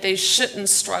 that they shouldn't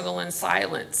struggle in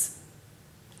silence.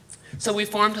 So we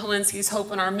formed Hilinski's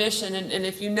Hope in our mission, and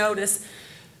if you notice,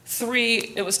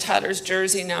 3, it was Tyler's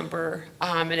jersey number,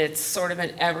 and it's sort of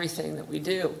in everything that we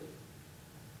do.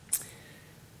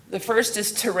 The first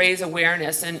is to raise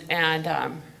awareness, and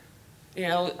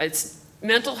it's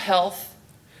mental health,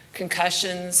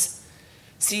 concussions,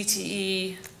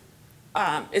 CTE.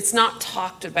 It's not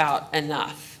talked about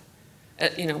enough.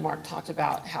 Mark talked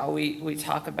about how we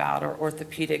talk about our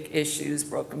orthopedic issues,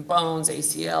 broken bones,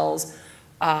 ACLs.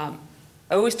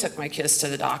 I always took my kids to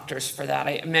the doctors for that.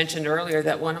 I mentioned earlier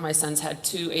that one of my sons had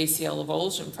 2 ACL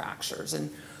avulsion fractures,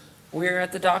 and we're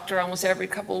at the doctor almost every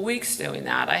couple of weeks doing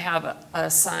that. I have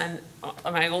a son,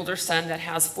 my older son, that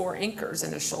has 4 anchors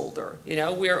in his shoulder.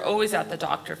 We're always at the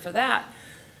doctor for that.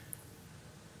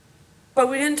 But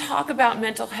we didn't talk about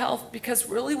mental health because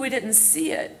really we didn't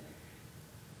see it.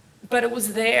 But it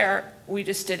was there, we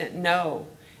just didn't know.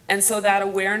 And so that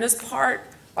awareness part,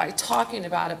 by talking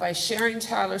about it, by sharing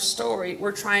Tyler's story,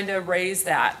 we're trying to raise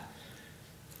that.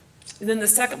 And then the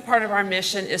second part of our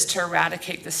mission is to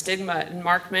eradicate the stigma, and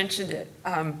Mark mentioned it.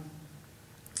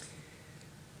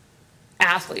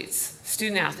 Athletes,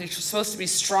 student athletes, are supposed to be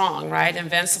strong, right?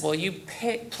 Invincible. You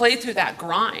play through that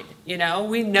grind,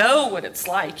 We know what it's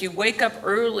like. You wake up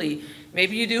early,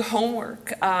 maybe you do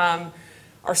homework,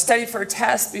 or study for a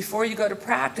test before you go to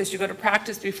practice. You go to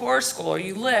practice before school, or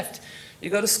you lift. You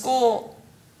go to school,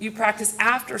 you practice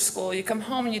after school. You come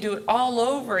home and you do it all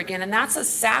over again, and that's a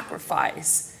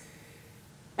sacrifice.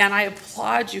 And I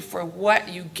applaud you for what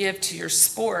you give to your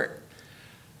sport.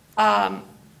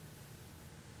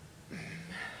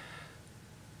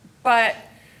 But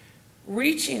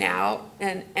reaching out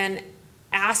and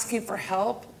asking for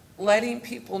help, letting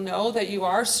people know that you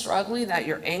are struggling, that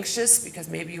you're anxious because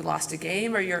maybe you lost a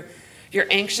game, or you're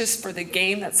anxious for the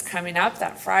game that's coming up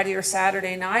that Friday or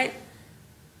Saturday night,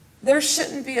 there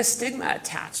shouldn't be a stigma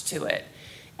attached to it.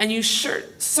 And you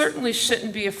certainly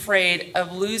shouldn't be afraid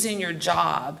of losing your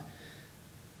job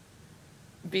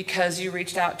because you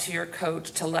reached out to your coach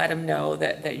to let him know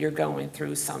that you're going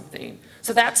through something.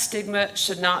 So that stigma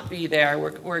should not be there.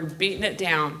 We're beating it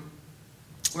down.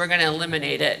 We're going to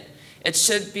eliminate it. It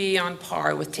should be on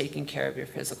par with taking care of your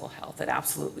physical health. It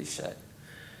absolutely should.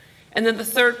 And then the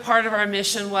third part of our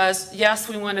mission was, yes,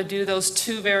 we want to do those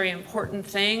two very important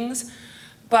things,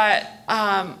 but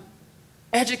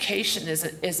education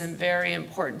isn't very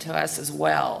important to us as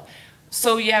well.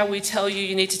 So yeah, we tell you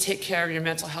you need to take care of your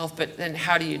mental health, but then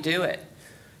how do you do it?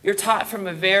 You're taught from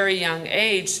a very young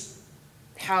age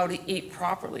how to eat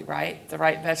properly, right? The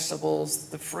right vegetables,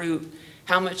 the fruit,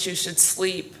 how much you should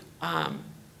sleep,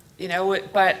 you know,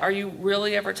 but are you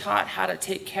really ever taught how to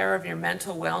take care of your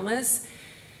mental wellness?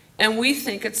 And we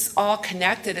think it's all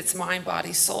connected. It's mind,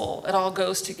 body, soul. It all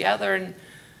goes together. And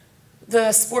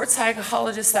the sports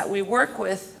psychologists that we work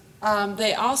with,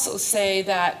 they also say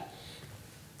that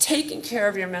taking care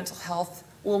of your mental health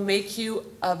will make you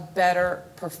a better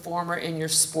performer in your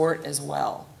sport as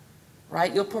well,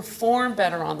 right? You'll perform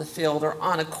better on the field or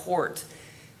on a court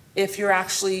if you're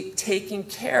actually taking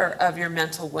care of your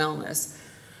mental wellness.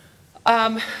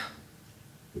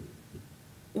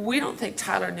 We don't think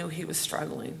Tyler knew he was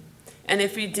struggling. And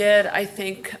if he did, I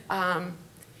think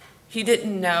he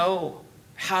didn't know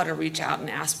how to reach out and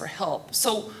ask for help.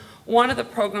 So one of the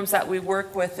programs that we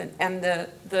work with, and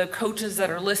the coaches that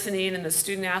are listening and the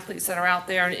student athletes that are out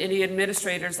there and any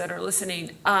administrators that are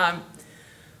listening,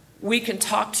 we can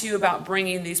talk to you about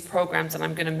bringing these programs that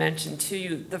I'm going to mention to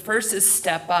you. The first is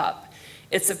Step Up.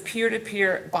 It's a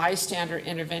peer-to-peer bystander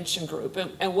intervention group.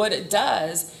 And what it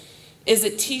does is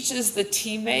it teaches the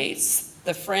teammates,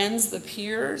 the friends, the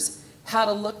peers, how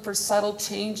to look for subtle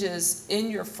changes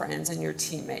in your friends and your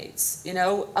teammates. You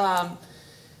know,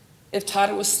 if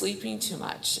Tyler was sleeping too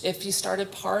much, if he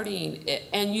started partying,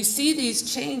 and you see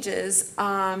these changes,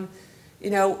 you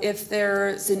know, if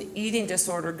there's an eating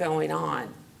disorder going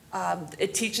on,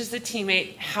 it teaches the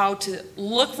teammate how to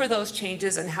look for those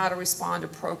changes and how to respond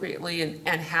appropriately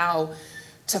and how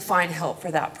to find help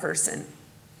for that person.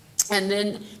 And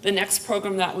then the next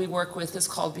program that we work with is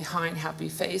called Behind Happy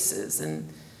Faces. And,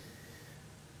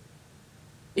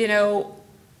 you know,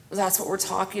 that's what we're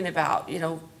talking about. You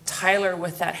know, Tyler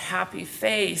with that happy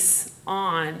face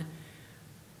on,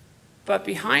 but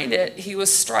behind it, he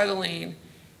was struggling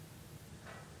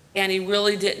and he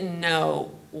really didn't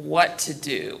know what to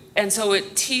do. And so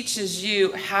it teaches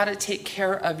you how to take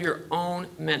care of your own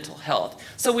mental health.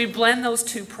 So we blend those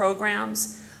two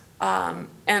programs,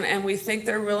 and we think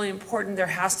they're really important. There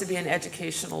has to be an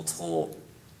educational tool.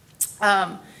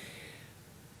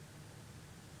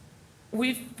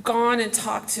 We've gone and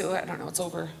talked to, I don't know, it's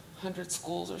over 100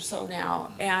 schools or so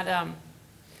now, and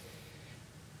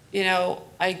you know,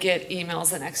 I get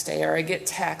emails the next day, or I get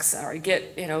texts, or I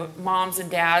get, you know, moms and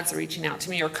dads are reaching out to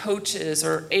me, or coaches,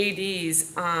 or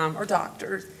ADs, or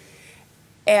doctors.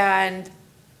 And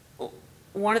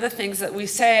one of the things that we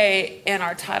say in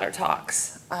our Tyler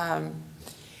Talks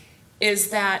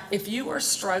is that if you are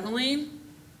struggling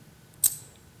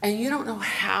and you don't know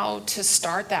how to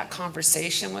start that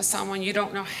conversation with someone, you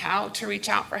don't know how to reach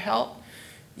out for help,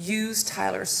 use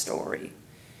Tyler's story.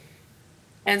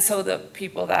 And so the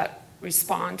people that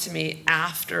respond to me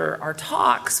after our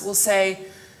talks will say,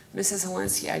 Mrs.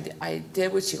 Hilinski, I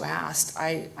did what you asked.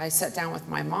 I sat down with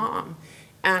my mom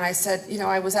and I said, you know,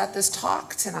 I was at this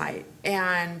talk tonight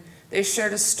and they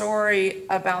shared a story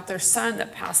about their son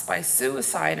that passed by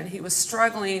suicide and he was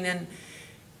struggling,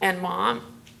 and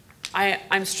Mom,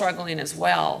 I'm struggling as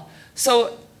well.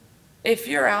 So if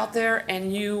you're out there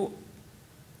and you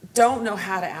don't know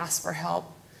how to ask for help,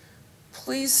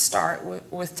 please start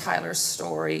with Tyler's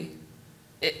story.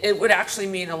 It would actually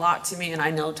mean a lot to me, and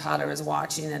I know Tyler is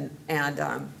watching,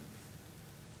 and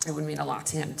it would mean a lot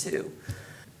to him too.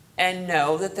 And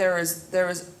know that there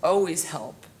is always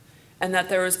help, and that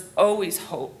there is always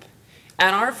hope.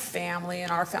 And our family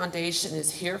and our foundation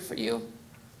is here for you.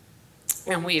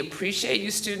 And we appreciate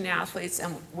you, student athletes,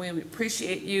 and we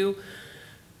appreciate you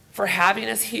for having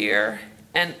us here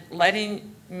and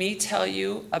letting me tell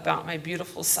you about my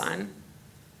beautiful son.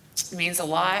 It means a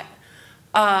lot.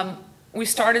 We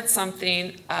started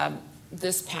something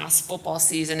this past football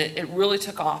season. It really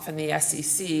took off in the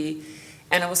SEC,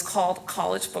 and it was called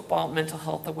College Football Mental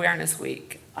Health Awareness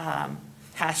Week,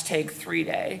 hashtag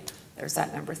 3-Day. There's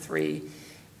that number 3.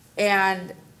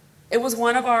 And it was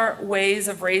one of our ways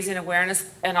of raising awareness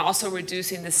and also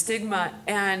reducing the stigma.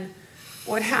 And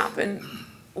what happened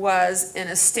was, in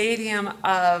a stadium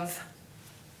of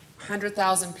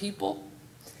 100,000 people,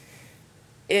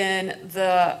 in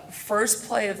the first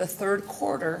play of the third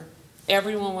quarter,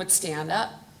 everyone would stand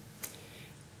up.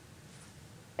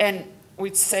 And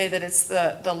we'd say that it's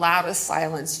the loudest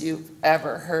silence you've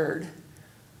ever heard.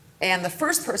 And the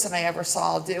first person I ever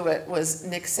saw do it was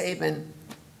Nick Saban,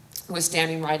 who was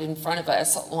standing right in front of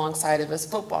us alongside of his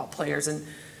football players. And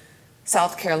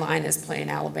South Carolina is playing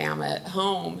Alabama at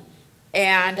home.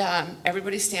 And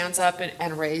everybody stands up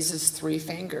and raises 3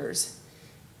 fingers.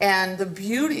 And the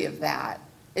beauty of that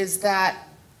is that,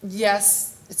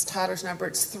 yes, it's Tyler's number,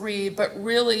 it's 3, but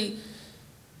really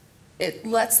it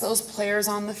lets those players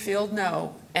on the field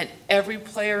know, and every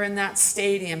player in that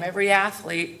stadium, every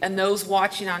athlete, and those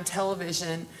watching on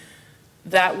television,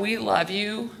 that we love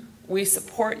you, we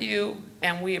support you,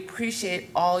 and we appreciate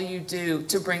all you do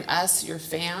to bring us, your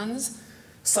fans,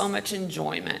 so much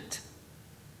enjoyment.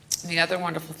 And the other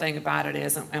wonderful thing about it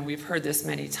is, and we've heard this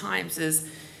many times, is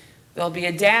there'll be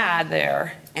a dad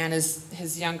there, and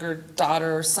his younger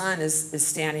daughter or son is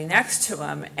standing next to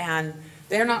him, and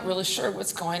they're not really sure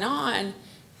what's going on,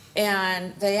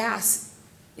 and they ask,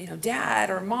 you know, Dad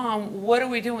or Mom, what are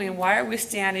we doing? Why are we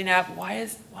standing up? Why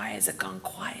is it gone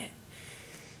quiet?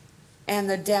 And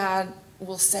the dad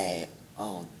will say,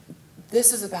 oh,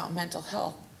 this is about mental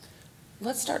health.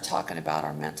 Let's start talking about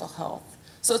our mental health.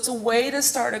 So it's a way to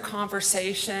start a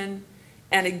conversation,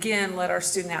 and again, let our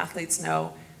student athletes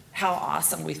know how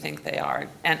awesome we think they are.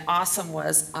 And awesome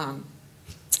was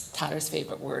Tyler's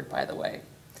favorite word, by the way.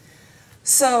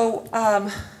 So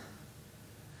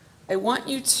I want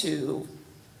you to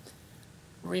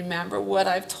remember what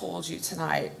I've told you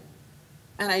tonight.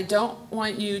 And I don't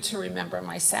want you to remember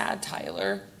my sad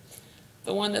Tyler,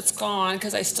 the one that's gone,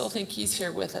 because I still think he's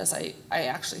here with us. I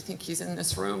actually think he's in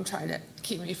this room trying to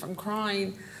keep me from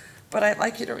crying. But I'd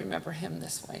like you to remember him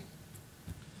this way.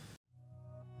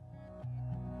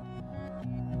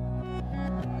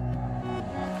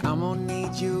 I'm gonna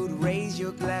need you to raise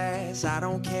your glass. I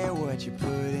don't care what you put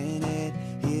in it.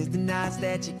 Here's the nights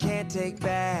that you can't take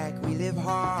back. We live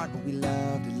hard, but we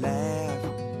love to laugh.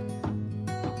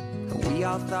 We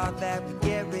all thought that we'd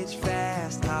get rich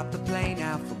fast. Hopped the plane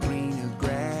out for greener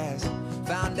grass.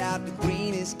 Found out the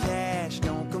greenest cash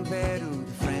don't compare to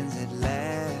the friends that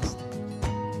last.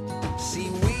 See,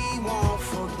 we won't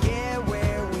forget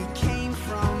where we came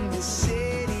from. The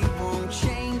city won't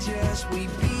change us. We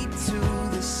beat to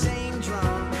the same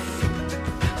drum.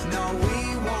 No,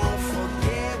 we won't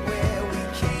forget where we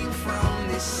came from.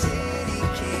 This city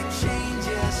can't change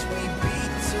us. We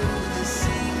beat to the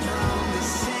same drum, the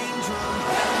same drum.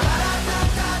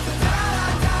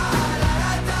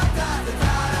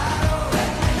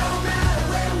 And no matter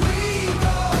where we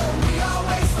go, we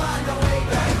always find a way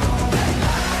back home.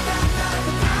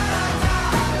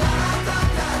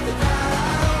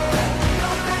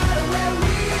 No matter where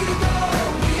we go,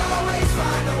 we always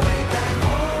find a way back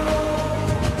home.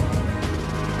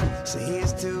 So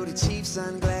here's to the cheap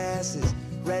sunglasses,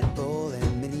 Red Bull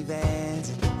and minivans,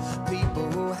 and people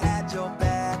who had your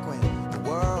back when the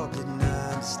world didn't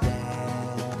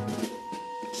understand.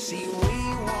 See,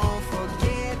 we won't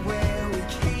forget where we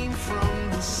came from.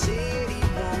 The city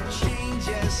won't change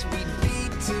us. We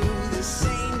beat to the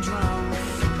same drum.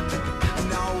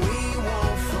 No, we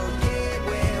won't forget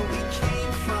where we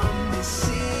came from. The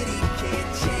city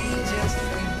can't change us.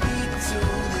 We beat to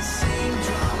the same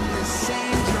drum, the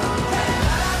same drum.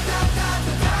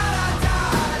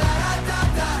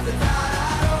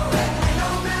 And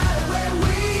no matter where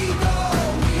we go,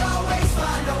 we always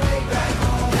find a way back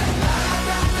home.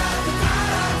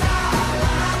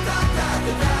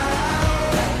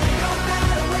 No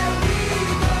matter where we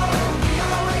go, we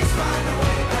always find a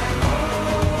way back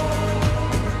home.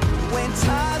 When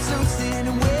time's losing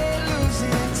and we're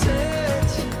losing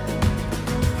touch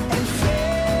and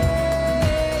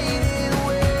fading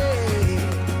away,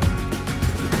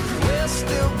 we'll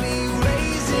still be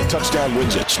raising. Touchdown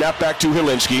wins it. Snap back to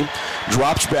Hilinski.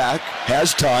 Drops back.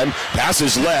 Has time.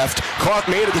 Passes left. Caught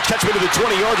made at the catchment of the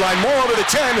 20-yard line. More to the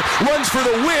 10. Runs for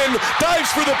the win.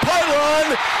 Dives for the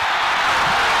pylon.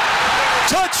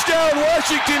 Touchdown,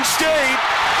 Washington State.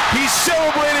 He's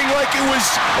celebrating like it was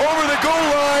over the goal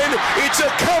line. It's a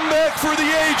comeback for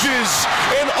the ages.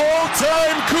 An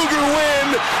all-time Cougar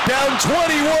win. Down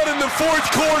 21 in the fourth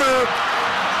quarter.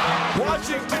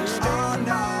 Washington State. Oh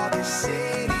no, the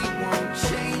city won't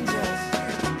change us.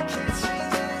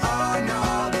 Oh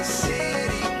no, the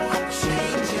city won't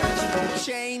change us. Won't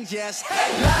change us.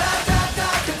 Hey, la da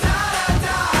da da da da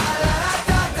da da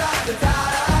da da da da.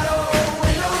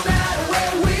 And no matter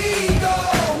where we go,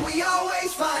 we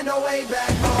always find a way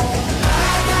back home. La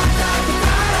da da da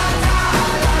da da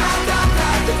da da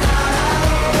da da.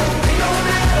 And no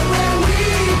matter where we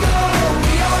go,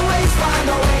 we always find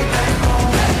a way back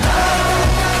home.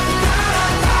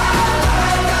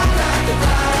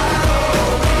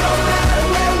 No matter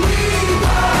where we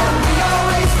go, we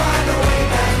always find a way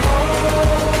back home.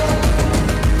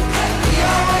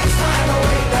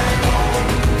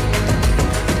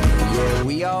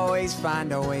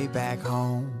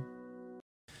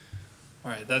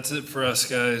 right, that's it for us,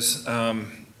 guys.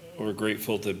 We're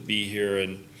grateful to be here,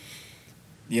 and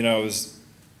you know,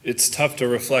 it's tough to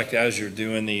reflect as you're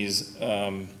doing these,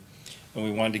 and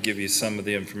we wanted to give you some of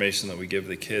the information that we give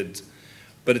the kids.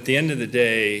 But at the end of the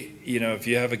day, you know, if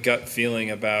you have a gut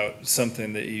feeling about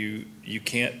something that you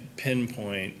can't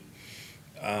pinpoint,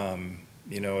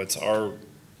 you know, it's our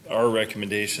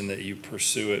recommendation that you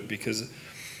pursue it, because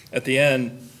at the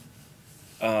end,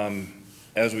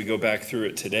 as we go back through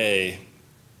it today,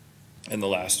 in the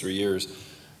last 3 years,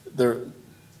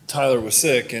 Tyler was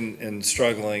sick and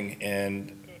struggling,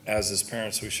 and as his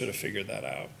parents, we should have figured that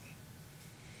out.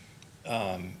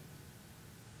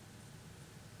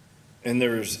 And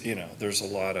there's a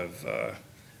lot of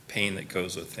pain that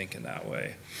goes with thinking that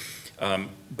way.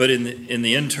 But in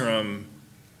the interim,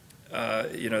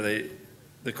 you know,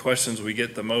 the questions we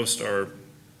get the most are,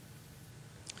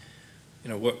 you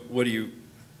know,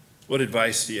 what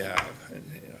advice do you have? And,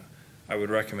 you know, I would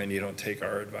recommend you don't take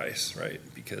our advice, right?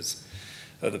 Because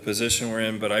of the position we're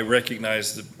in, but I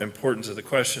recognize the importance of the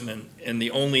question, and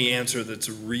the only answer that's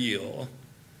real,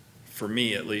 for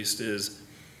me at least, is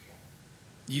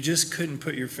you just couldn't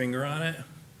put your finger on it.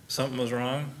 Something was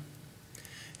wrong,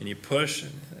 and you push,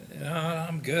 and oh,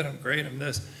 I'm good, I'm great, I'm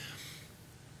this.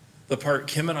 The part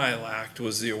Kym and I lacked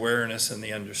was the awareness and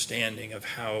the understanding of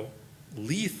how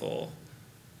lethal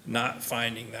not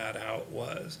finding that out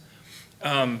was.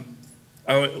 I'm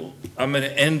going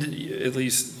to end, at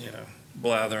least, you know,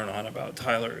 blathering on about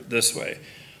Tyler this way.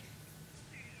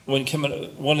 When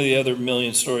one of the other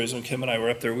million stories, when Kym and I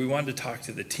were up there, we wanted to talk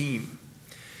to the team.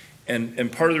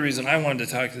 And part of the reason I wanted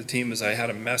to talk to the team is I had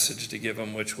a message to give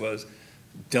them, which was,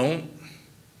 don't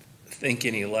think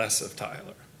any less of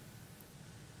Tyler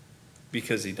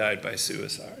because he died by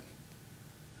suicide.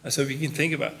 So if you can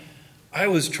think about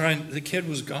it, the kid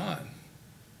was gone.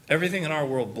 Everything in our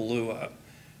world blew up.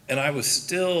 And I was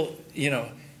still, you know,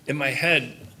 in my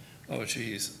head, oh,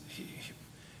 geez,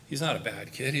 he's not a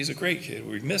bad kid. He's a great kid.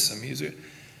 We miss him.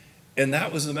 And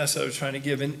that was the message I was trying to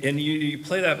give. And you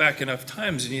play that back enough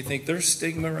times and you think there's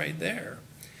stigma right there.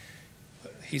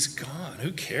 He's gone.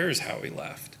 Who cares how he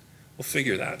left? We'll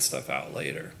figure that stuff out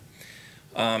later.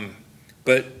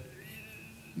 But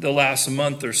the last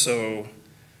month or so,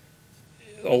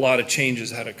 a lot of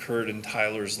changes had occurred in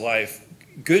Tyler's life.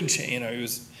 Good change. You know, he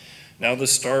was now the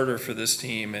starter for this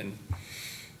team.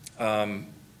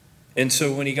 And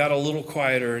so when he got a little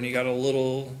quieter and he got a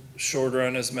little shorter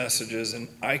on his messages, and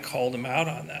I called him out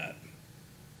on that.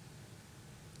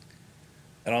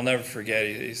 And I'll never forget,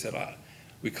 he said,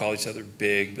 we call each other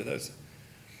Big, but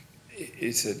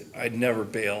he said, I'd never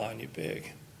bail on you,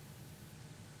 Big.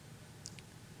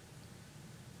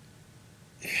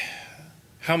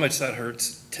 How much that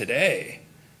hurts today,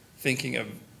 thinking of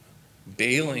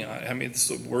bailing on, I mean, it's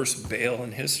the worst bail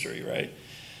in history, right?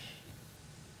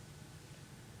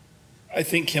 I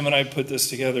think Kym and I put this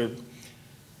together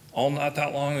not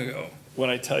that long ago.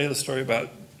 When I tell you the story about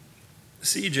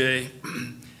CJ,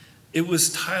 it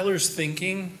was Tyler's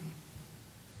thinking,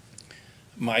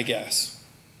 my guess,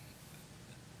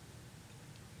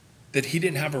 that he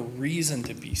didn't have a reason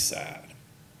to be sad.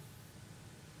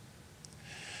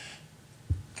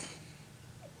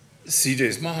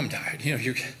 CJ's mom died. You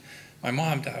know, my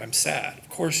mom died. I'm sad. Of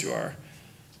course you are.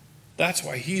 That's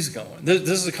why he's going. This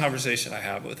is a conversation I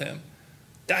have with him.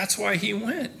 That's why he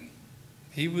went.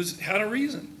 He had a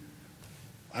reason.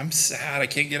 I'm sad. I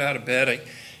can't get out of bed. I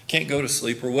can't go to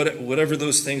sleep, or whatever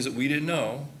those things that we didn't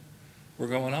know were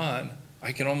going on.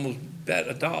 I can almost bet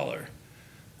 $1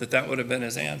 that would have been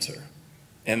his answer.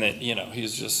 And that, you know,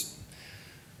 he's just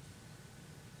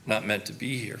not meant to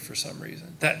be here for some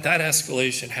reason. That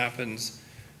escalation happens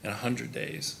in 100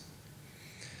 days.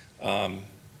 And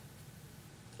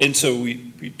so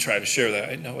we try to share that.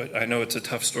 I know it's a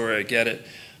tough story. I get it.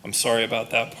 I'm sorry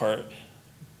about that part.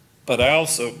 But I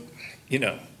also, you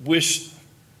know, wish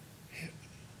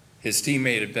his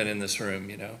teammate had been in this room,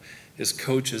 you know, his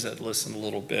coaches had listened a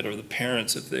little bit, or the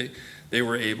parents if they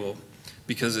were able,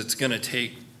 because it's going to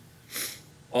take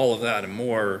all of that and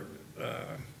more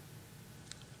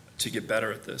to get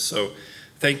better at this. So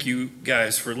thank you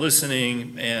guys for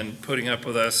listening and putting up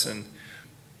with us, and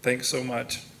thanks so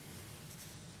much.